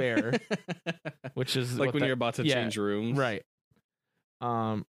of despair, which is like what when that- you're about to yeah, change rooms. right.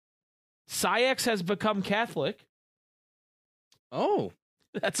 Sayax has become Catholic. Oh,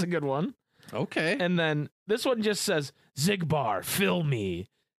 That's a good one. okay. And then this one just says, Zigbar, fill me.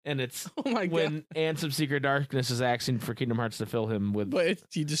 And it's Oh my god. when Ansem Secret Darkness is asking for Kingdom Hearts to fill him with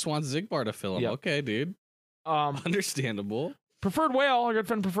He just wants Zigbar to fill him. Yep. Okay, dude. Understandable. Preferred Whale. Our good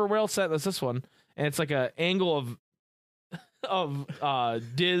friend Preferred Whale sent us this one. And it's like a angle of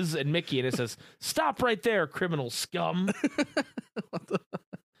Diz and Mickey. And it says, stop right there, criminal scum.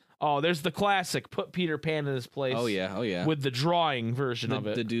 Oh, there's the classic, put Peter Pan in his place. Oh yeah. Oh yeah. With the drawing version of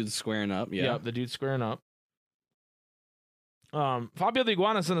it. The dude squaring up. Yeah. Yep, the dude squaring up. Fabio the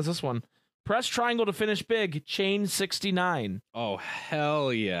Iguana sent us this one. Press triangle to finish big. Chain 69. Oh,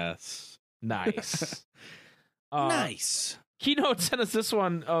 hell yes. Nice. Nice. Keynote sent us this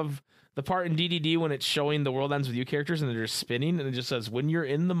one of the part in DDD when it's showing the World Ends With You characters and they're just spinning, and it just says, when you're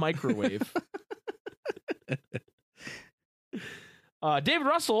in the microwave. David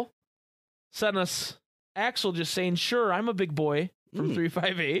Russell sent us Axel just saying, sure, I'm a big boy from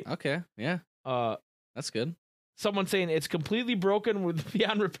 358. Okay, yeah. That's good. Someone saying it's completely broken with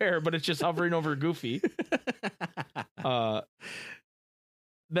beyond repair, but it's just hovering over Goofy. The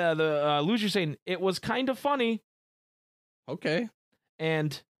loser saying it was kind of funny. Okay.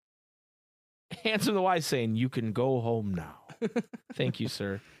 And Handsome the Wise saying you can go home now. Thank you,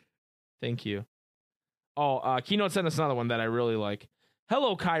 sir. Thank you. Oh, Keynote sent us another one that I really like.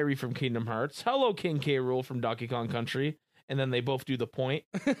 Hello, Kyrie from Kingdom Hearts. Hello, King K. Rool from Donkey Kong Country. And then they both do the point.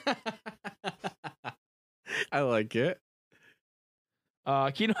 I like it.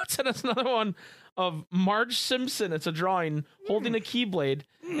 Keynote sent us another one of Marge Simpson. It's a drawing holding a Keyblade,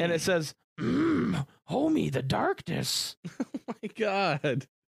 and it says, homie, the darkness. Oh my god.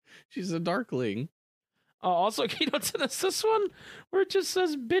 She's a darkling. Also, Keynote sent us this one where it just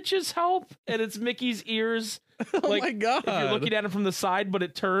says, bitches help, and it's Mickey's ears. Oh my god. If you're looking at it from the side, but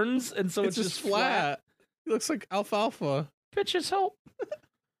it turns, and so it's just flat. It looks like alfalfa. Bitches help.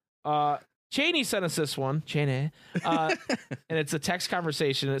 Cheney sent us this one. Cheney. And it's a text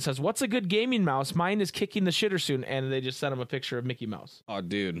conversation. And it says, what's a good gaming mouse? Mine is kicking the shitter soon. And they just sent him a picture of Mickey Mouse. Oh,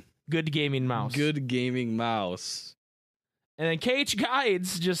 dude. Good gaming mouse. Good gaming mouse. And then KH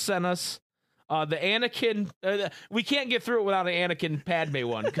Guides just sent us the Anakin. We can't get through it without an Anakin Padme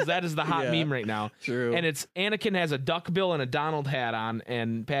one, because that is the hot meme right now. True. And it's Anakin has a duck bill and a Donald hat on,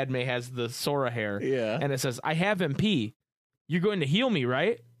 and Padme has the Sora hair. Yeah. And it says, I have MP. You're going to heal me,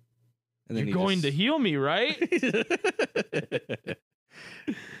 right? And then You're going to heal me, right?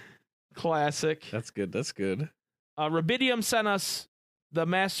 Classic. That's good. That's good. Rubidium sent us the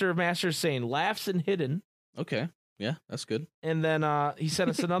Master of Masters saying, laughs and hidden. Okay. Yeah, that's good. And then he sent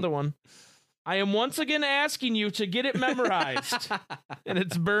us another one. I am once again asking you to get it memorized. And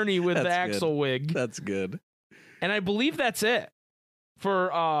it's Bernie with the Axel wig. That's good. And I believe that's it for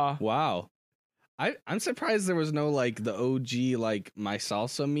wow. I'm surprised there was no like the OG like My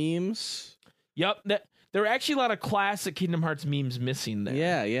Salsa memes. Yep, there were actually a lot of classic Kingdom Hearts memes missing there.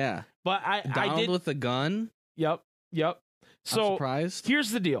 Yeah, yeah. But Donald I did with the gun. Yep. So I'm surprised. Here's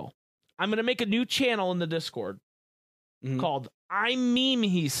the deal. I'm gonna make a new channel in the Discord called I'm Meme,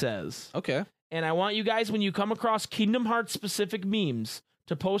 he says. Okay. And I want you guys, when you come across Kingdom Hearts specific memes,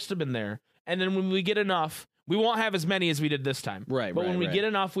 to post them in there. And then when we get enough, we won't have as many as we did this time. Right. But when we get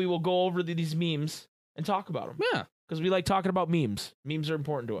enough, we will go over these memes and talk about them. Yeah. Because we like talking about memes. Memes are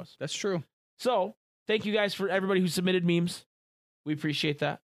important to us. That's true. So thank you guys for everybody who submitted memes. We appreciate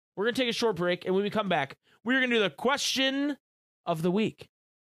that. We're going to take a short break. And when we come back, we're going to do the question of the week.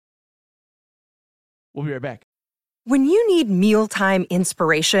 We'll be right back. When you need mealtime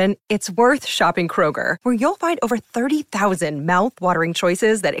inspiration, it's worth shopping Kroger, where you'll find over 30,000 mouth-watering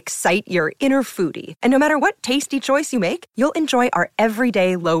choices that excite your inner foodie. And no matter what tasty choice you make, you'll enjoy our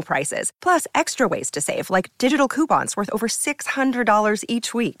everyday low prices, plus extra ways to save, like digital coupons worth over $600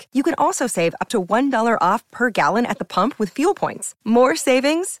 each week. You can also save up to $1 off per gallon at the pump with fuel points. More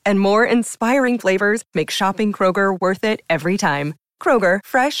savings and more inspiring flavors make shopping Kroger worth it every time. Kroger,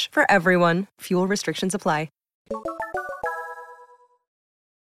 fresh for everyone. Fuel restrictions apply.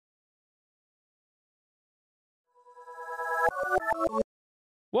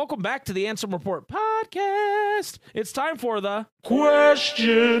 Welcome back to the Ansem Report podcast. It's time for the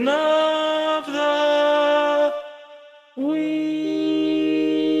question of the week.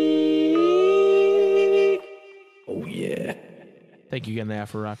 Oh, yeah. Thank you again, the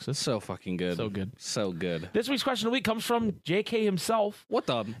Afro-Roxas. So fucking good. So good. So good. This week's question of the week comes from JK himself. What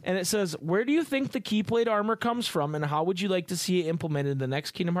the? And it says, where do you think the Keyblade armor comes from, and how would you like to see it implemented in the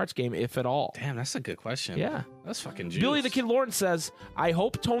next Kingdom Hearts game, if at all? Damn, that's a good question. Yeah. That's fucking juice. Billy the Kid Lawrence says, I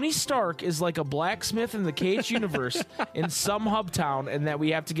hope Tony Stark is like a blacksmith in the KH universe in some hub town, and that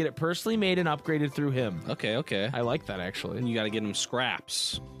we have to get it personally made and upgraded through him. Okay, okay. I like that, actually. And you got to get him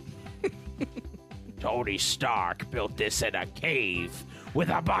scraps. Tony Stark built this in a cave with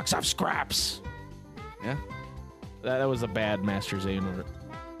a box of scraps. Yeah. That was a bad Master Zane order.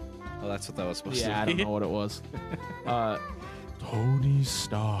 Oh, that's what that was supposed to be. Yeah, I don't know what it was. Tony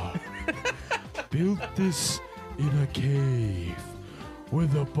Stark built this in a cave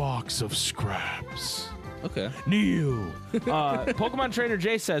with a box of scraps. Okay. Neo. Pokemon Trainer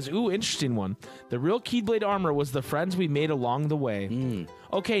Jay says, ooh, interesting one. The real Keyblade armor was the friends we made along the way.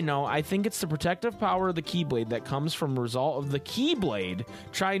 Okay, no, I think it's the protective power of the Keyblade that comes from a result of the Keyblade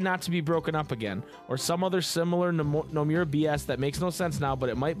trying not to be broken up again, or some other similar Nomura BS that makes no sense now, but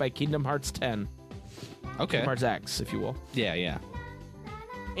it might by Kingdom Hearts 10. Okay. Kingdom Hearts X, if you will. Yeah.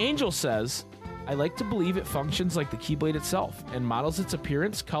 Angel says, I like to believe it functions like the Keyblade itself and models its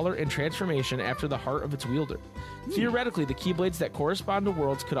appearance, color, and transformation after the heart of its wielder. Theoretically, the Keyblades that correspond to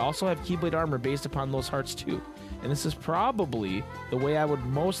worlds could also have Keyblade armor based upon those hearts too, and this is probably the way I would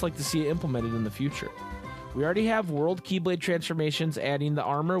most like to see it implemented in the future. We already have world Keyblade transformations, adding the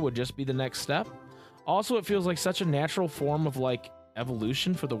armor would just be the next step. Also, it feels like such a natural form of like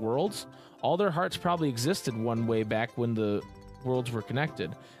evolution for the worlds. All their hearts probably existed one way back when the worlds were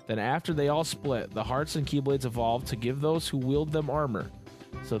connected. Then after they all split, the hearts and Keyblades evolved to give those who wield them armor,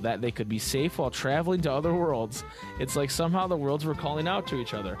 so that they could be safe while traveling to other worlds. It's like somehow the worlds were calling out to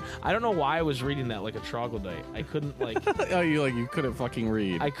each other. I don't know why I was reading that like a troglodyte. I couldn't like Oh, you couldn't fucking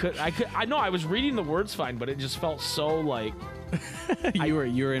read. I know I was reading the words fine, but it just felt so like you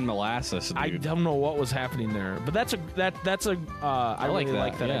were in molasses, dude. I don't know what was happening there. But that's a I really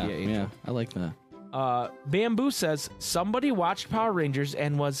like that idea, Angel. Yeah, I like that. Bamboo says somebody watched Power Rangers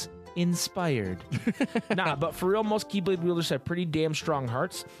and was inspired. Nah, but for real, most Keyblade wielders have pretty damn strong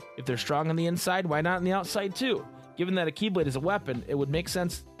hearts. If they're strong on the inside, why not on the outside too? Given that a Keyblade is a weapon, it would make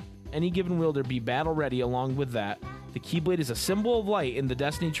sense any given wielder be battle ready. Along with that, the Keyblade is a symbol of light in the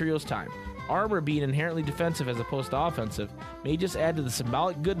Destiny Trio's time. Armor being inherently defensive as opposed to offensive may just add to the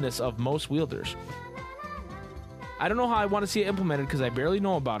symbolic goodness of most wielders. I don't know how I want to see it implemented because I barely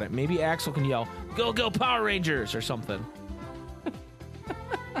know about it. Maybe Axel can yell, "Go, go, Power Rangers!" or something.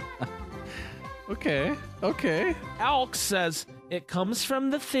 Okay. Alk says, it comes from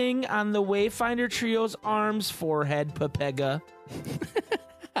the thing on the Wayfinder Trio's arm's forehead, Pepega.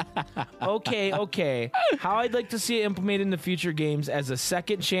 Okay. How I'd like to see it implemented in the future games as a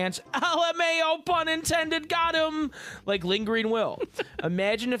second chance. LMAO, pun intended, got him! Like Lingering Will.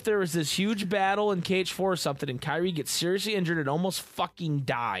 Imagine if there was this huge battle in KH4 or something and Kairi gets seriously injured and almost fucking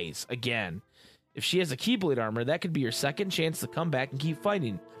dies again. If she has a Keyblade armor, that could be your second chance to come back and keep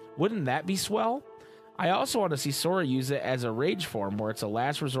fighting. Wouldn't that be swell? I also want to see Sora use it as a rage form where it's a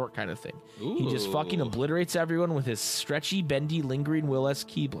last resort kind of thing. Ooh. He just fucking obliterates everyone with his stretchy, bendy, Lingering Will-esque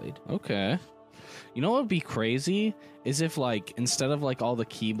Keyblade. Okay. You know what would be crazy is if, like, instead of like all the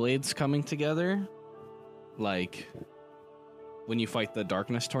Keyblades coming together, like when you fight the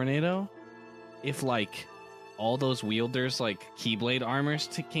Darkness Tornado, if like all those wielders like Keyblade armors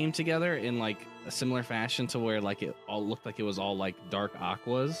came together in like a similar fashion to where like it all looked like it was all like dark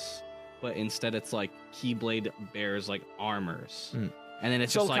aquas, but instead it's like Keyblade bears like armors. And then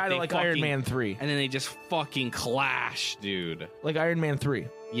it's So just like kind of they like fucking, Iron Man 3. and then they just fucking clash, dude. Like Iron Man 3.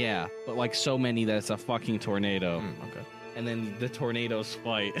 Yeah, but like so many that it's a fucking tornado. Okay. And then the tornadoes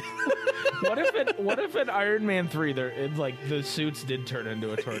fight. What if in Iron Man 3 like the suits did turn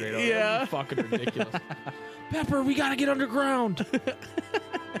into a tornado? Yeah. That'd be fucking ridiculous. Pepper, we gotta get underground.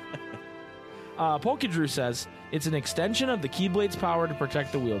 Pokedrew says it's an extension of the Keyblade's power to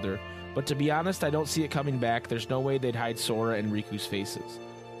protect the wielder, but to be honest, I don't see it coming back. There's no way they'd hide Sora and Riku's faces.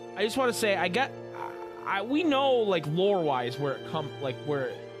 I just want to say we know like lore wise where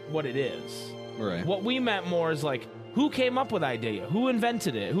it what it is. Right. What we meant more is like who came up with the idea, who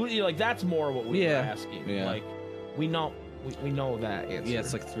invented it, like that's more what we were asking. Yeah. Like we know that answer. Yeah,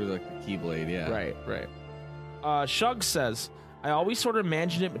 it's like through like the Keyblade, yeah. Right. Shug says, I always sort of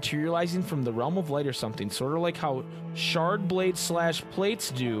imagine it materializing from the realm of light or something, sort of like how Shard Blade /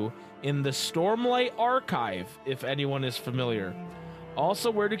 plates do in the Stormlight Archive, if anyone is familiar. Also,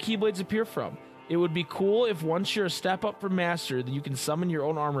 where do Keyblades appear from? It would be cool if once you're a step up from Master, that you can summon your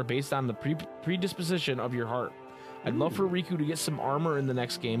own armor based on the predisposition of your heart. I'd love for Riku to get some armor in the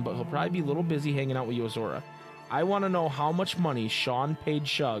next game, but he'll probably be a little busy hanging out with Yozora. I want to know how much money Sean paid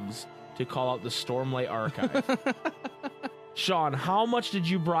Shugs to call out the Stormlight Archive. Sean, how much did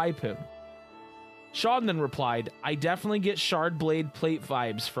you bribe him? Sean then replied, I definitely get Shard Blade plate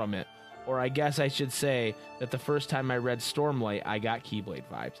vibes from it. Or I guess I should say that the first time I read Stormlight, I got Keyblade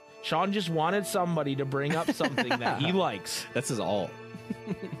vibes. Sean just wanted somebody to bring up something that he likes. That's his alt.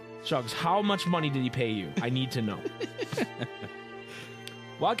 Shugs, how much money did he pay you? I need to know.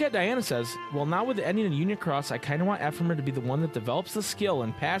 Wildcat Diana says, well, now with the ending of Unicross, I kind of want Ephemer to be the one that develops the skill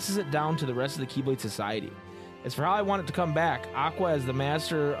and passes it down to the rest of the Keyblade Society. As for how I want it to come back, Aqua as the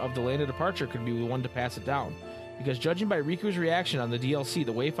master of the Land of Departure could be the one to pass it down. Because judging by Riku's reaction on the DLC,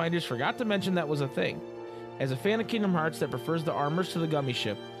 the Wayfinders forgot to mention that was a thing. As a fan of Kingdom Hearts that prefers the armors to the gummy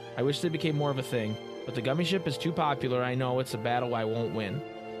ship, I wish they became more of a thing. but the gummy ship is too popular. I know it's a battle I won't win.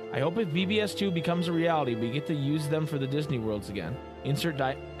 I hope if BBS 2 becomes a reality, we get to use them for the Disney Worlds again. Insert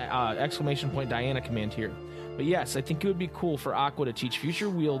exclamation point Diana command here. But yes, I think it would be cool for Aqua to teach future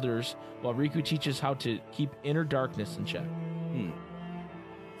wielders while Riku teaches how to keep inner darkness in check.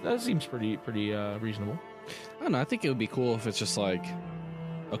 That seems pretty reasonable. I don't know. I think it would be cool if it's just like,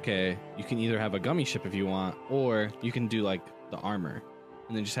 okay, you can either have a gummy ship if you want, or you can do like the armor,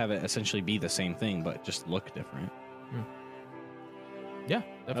 and then just have it essentially be the same thing, but just look different. Yeah,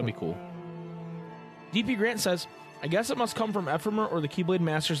 That'd be cool. DP Grant says, I guess it must come from Ephemer or the Keyblade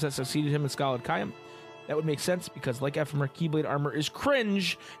Masters that succeeded him in Scarlet Kaim. That would make sense because, like Ephemer, Keyblade armor is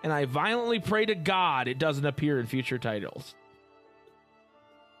cringe, and I violently pray to God it doesn't appear in future titles.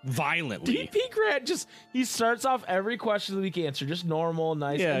 Violently. DP Grant he starts off every question that we can answer, just normal,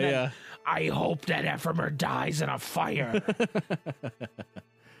 nice. Yeah, and then, yeah. I hope that Ephemer dies in a fire.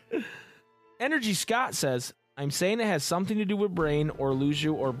 Energy Scott says, I'm saying it has something to do with Brain or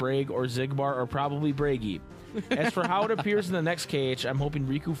Luju or Brag or Zigbar or probably Bragi. As for how it appears in the next KH, I'm hoping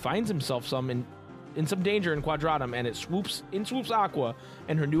Riku finds himself in some danger in Quadratum, and swoops Aqua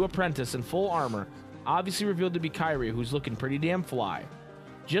and her new apprentice in full armor, obviously revealed to be Kairi, who's looking pretty damn fly.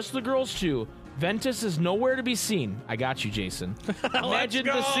 Just the girls too. Ventus is nowhere to be seen. I got you, Jason. Imagine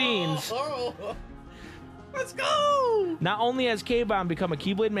the scenes. Let's go! Not only has K-Bomb become a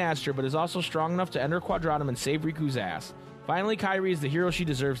Keyblade Master, but is also strong enough to enter Quadratum and save Riku's ass. Finally, Kairi is the hero she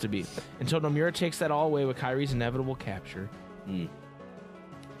deserves to be, until Nomura takes that all away with Kairi's inevitable capture.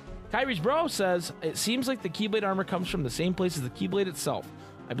 Kairi's bro says, it seems like the Keyblade armor comes from the same place as the Keyblade itself.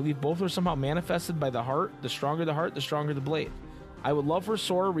 I believe both are somehow manifested by the heart. The stronger the heart, the stronger the blade. I would love for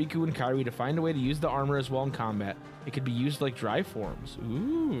Sora, Riku, and Kairi to find a way to use the armor as well in combat. It could be used like dry forms.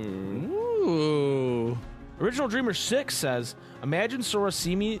 Ooh. Original Dreamer 6 says, imagine Sora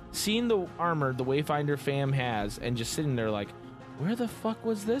seeing the armor the Wayfinder fam has and just sitting there like, where the fuck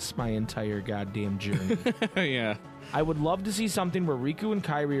was this my entire goddamn journey? Yeah. I would love to see something where Riku and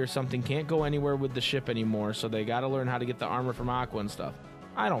Kairi or something can't go anywhere with the ship anymore, so they gotta learn how to get the armor from Aqua and stuff.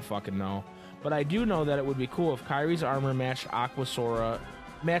 I don't fucking know. But I do know that it would be cool if Kairi's armor matched Sora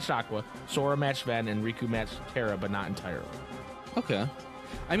matched Ven, and Riku matched Terra, but not entirely. Okay.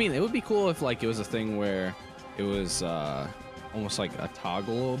 I mean, it would be cool if like it was a thing where it was almost like a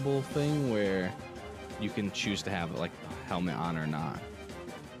toggleable thing where you can choose to have like a helmet on or not.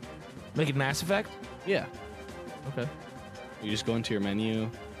 Make it Mass Effect? Yeah. Okay. You just go into your menu.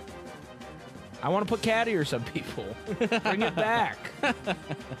 I want to put Caddy or some people. Bring it back.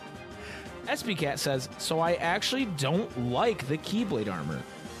 SB Cat says, so I actually don't like the Keyblade armor.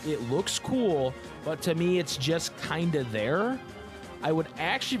 It looks cool, but to me it's just kinda there. I would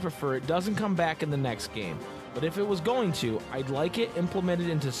actually prefer it doesn't come back in the next game, but if it was going to, I'd like it implemented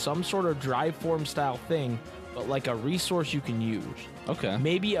into some sort of drive form style thing, but like a resource you can use. Okay.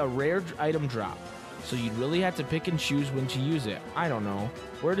 Maybe a rare item drop, so you'd really have to pick and choose when to use it. I don't know.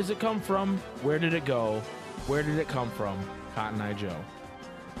 Where does it come from? Where did it go? Where did it come from? Cotton Eye Joe.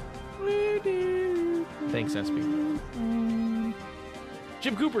 Thanks, SB.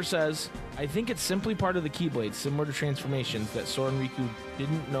 Jim Cooper says, I think it's simply part of the Keyblade, similar to transformations, that Sora and Riku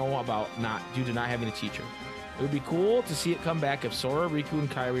didn't know about due to not having a teacher. It would be cool to see it come back if Sora, Riku,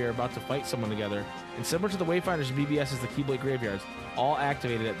 and Kairi are about to fight someone together, and similar to the Wayfinders and BBS as the Keyblade Graveyards, all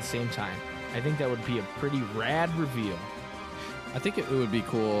activated at the same time. I think that would be a pretty rad reveal. I think it would be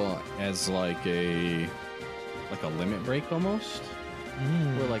cool as like a limit break almost.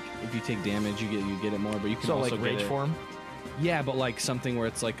 Where like if you take damage, you get it more, but you can also like get rage it. form. Yeah, but like something where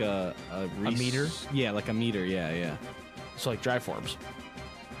it's like a meter? Yeah, like a meter. Yeah. So like dry forms.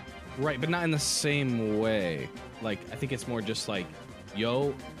 Right, but not in the same way. Like I think it's more just like,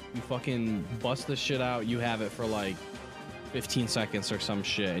 yo, you fucking bust this shit out. You have it for like 15 seconds or some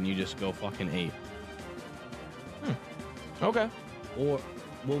shit, and you just go fucking ape. Okay. Or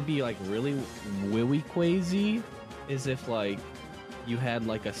what would be like really willy quazy is if like you had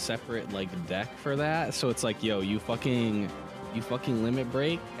like a separate like deck for that. So it's like, yo, you fucking limit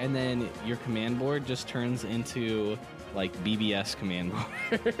break, and then your command board just turns into like BBS command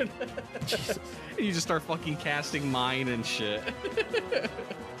board. Jesus. You just start fucking casting mine and shit.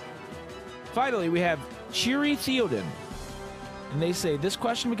 Finally, we have Cheery Theoden. And they say, this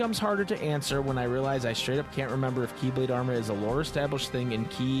question becomes harder to answer when I realize I straight up can't remember if Keyblade armor is a lore-established thing in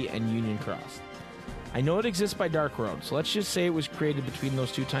Key and Union Cross. I know it exists by Dark Road, so let's just say it was created between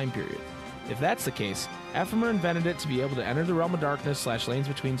those two time periods. If that's the case, Ephemer invented it to be able to enter the Realm of Darkness /Lanes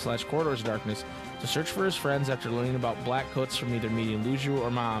Between /Corridors of Darkness to search for his friends after learning about Black Coats from either meeting Luju or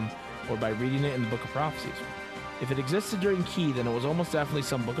Mom, or by reading it in the Book of Prophecies. If it existed during Key, then it was almost definitely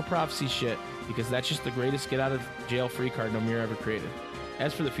some Book of Prophecy shit, because that's just the greatest get out of jail free card Nomura ever created.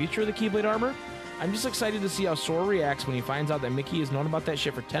 As for the future of the Keyblade armor, I'm just excited to see how Sora reacts when he finds out that Mickey has known about that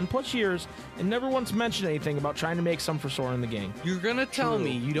shit for 10 plus years and never once mentioned anything about trying to make some for Sora in the game. You're gonna tell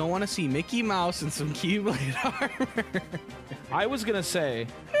me you don't want to see Mickey Mouse in some Keyblade armor? I was gonna say,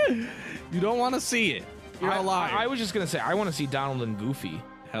 You don't want to see it. You're a liar. I was just gonna say, I want to see Donald and Goofy.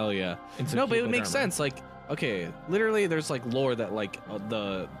 Hell yeah. in some No, but it Keyblade makes armor. sense. Like, okay, literally, there's like lore that like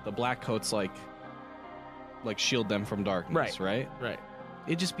the black coats like shield them from darkness, right? Right.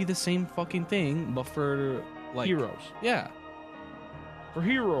 It'd just be the same fucking thing, but for like Heroes. Yeah, For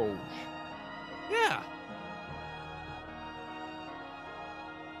heroes. yeah.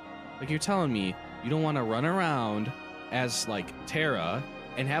 Like you're telling me you don't want to run around as like Terra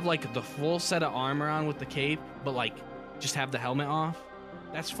and have like the full set of armor on with the cape, but like just have the helmet off?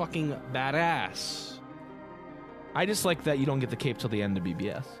 That's fucking badass. I just like that you don't get the cape till the end of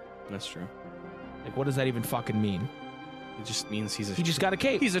BBS. That's true. Like, what does that even fucking mean? It just means He just got a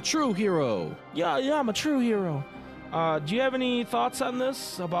cape. he's a true hero. Yeah, I'm a true hero. Do you have any thoughts on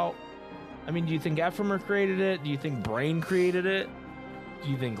this about... I mean, do you think Ephemer created it? Do you think Brain created it? Do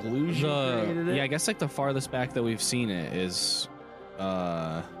you think Lucian created it? Yeah, I guess like the farthest back that we've seen it is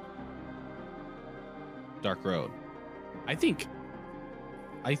Dark Road. I think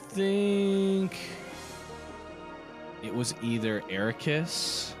it was either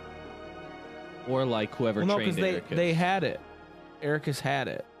Ericus or like whoever Well, no, trained because Ericus. they had it. Ericus had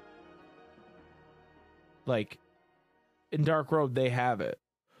it. Like, in Dark Road, they have it.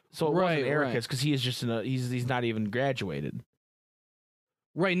 So it wasn't Right, Ericus, right. because he is just he's not even graduated.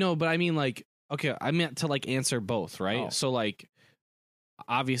 Right, no, but I mean like okay, I meant to like answer both, right? Oh. So like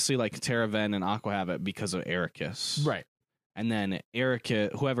obviously like Terraven and Aqua have it because of Ericus. Right. And then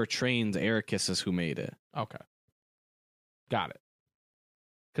Ericus, whoever trained Ericus is who made it. Okay. Got it.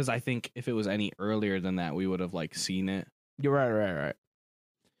 Because I think if it was any earlier than that, we would have like seen it. You're right.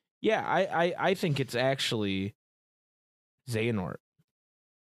 Yeah, I think it's actually Xehanort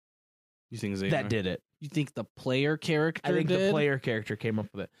You think Xehanort? that did it. You think the player character I think did? the player character came up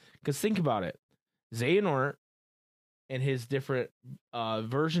with it. Because think about it. Xehanort and his different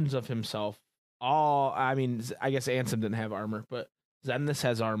versions of himself, I guess Ansem didn't have armor, but Xemnas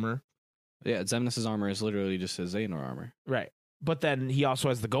has armor. Yeah, Xemnas' armor is literally just his Xehanort armor. Right. But then he also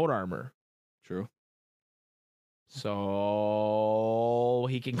has the goat armor. True. So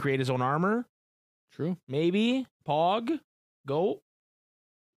he can create his own armor? True. Maybe. Pog? Goat?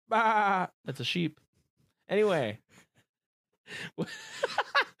 Bah! That's a sheep. Anyway.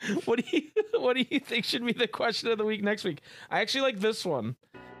 What do you think should be the question of the week next week? I actually like this one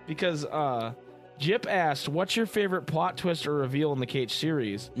because Jip asked, "What's your favorite plot twist or reveal in the Cage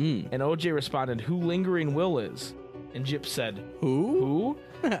series?" And OJ responded, "Who Lingering Will is." And Jip said, Who?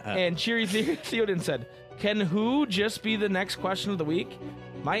 "Who?" And Cheery Theoden said, "Can who just be the next question of the week?"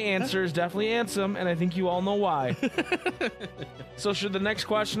 My answer is definitely Ansem, and I think you all know why. So should the next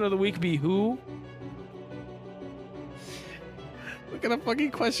question of the week be who? What kind of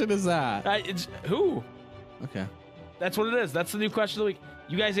fucking question is that? It's who. Okay. That's what it is. That's the new question of the week.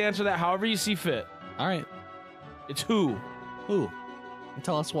 You guys answer that however you see fit. All right. It's who. Who? And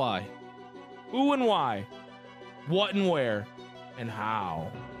tell us why. Who and why. What and where. And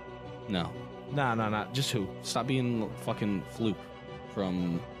how. No. Nah. Just who. Stop being fucking Floop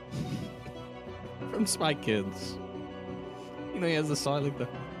from Spy Kids. You know he has the song like the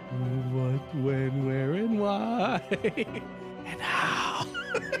what, when, where, and why, and how.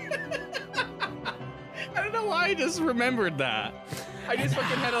 I don't know why I just remembered that. I just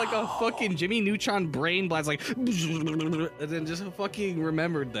fucking had like a fucking Jimmy Neutron brain blast, like, and then just fucking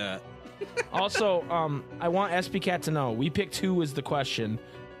remembered that. Also, I want SB Cat to know we picked who as the question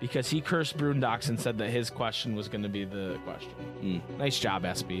because he cursed Broondocks and said that his question was going to be the question. Nice job,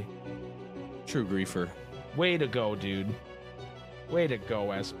 SB. True griefer. Way to go, dude. Way to go,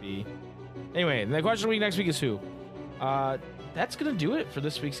 SB. Anyway, the question of the week next week is who? That's going to do it for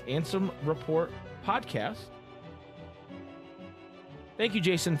this week's Ansem Report podcast. Thank you,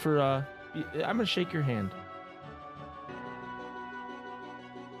 Jason, for... I'm going to shake your hand.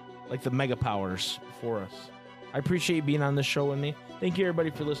 Like the mega powers before us. I appreciate you being on this show with me. Thank you, everybody,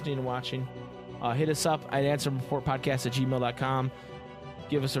 for listening and watching. Hit us up at answerreportpodcast@gmail.com.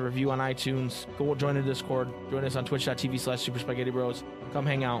 Give us a review on iTunes. Go join the Discord. Join us on twitch.tv/SuperSpaghettiBros. Come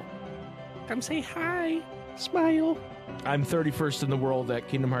hang out. Come say hi. Smile. I'm 31st in the world at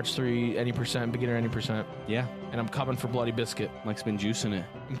Kingdom Hearts 3, any percent, beginner any percent. Yeah, And I'm coming for Bloody Biscuit. Mike's been juicing it.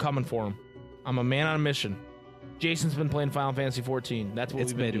 I'm coming for him. I'm a man on a mission. Jason's been playing Final Fantasy 14. That's what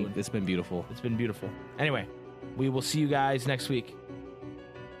we've been doing. It's been beautiful. It's been beautiful. Anyway, We will see you guys next week.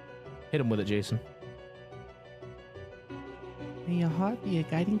 Hit him with it, Jason. May your heart be a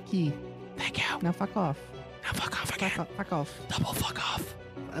guiding key. Thank you. Now fuck off. Now fuck off again. Fuck off. Double fuck off.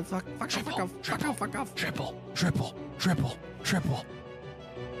 Fuck off. Fuck off. Fuck off. Triple.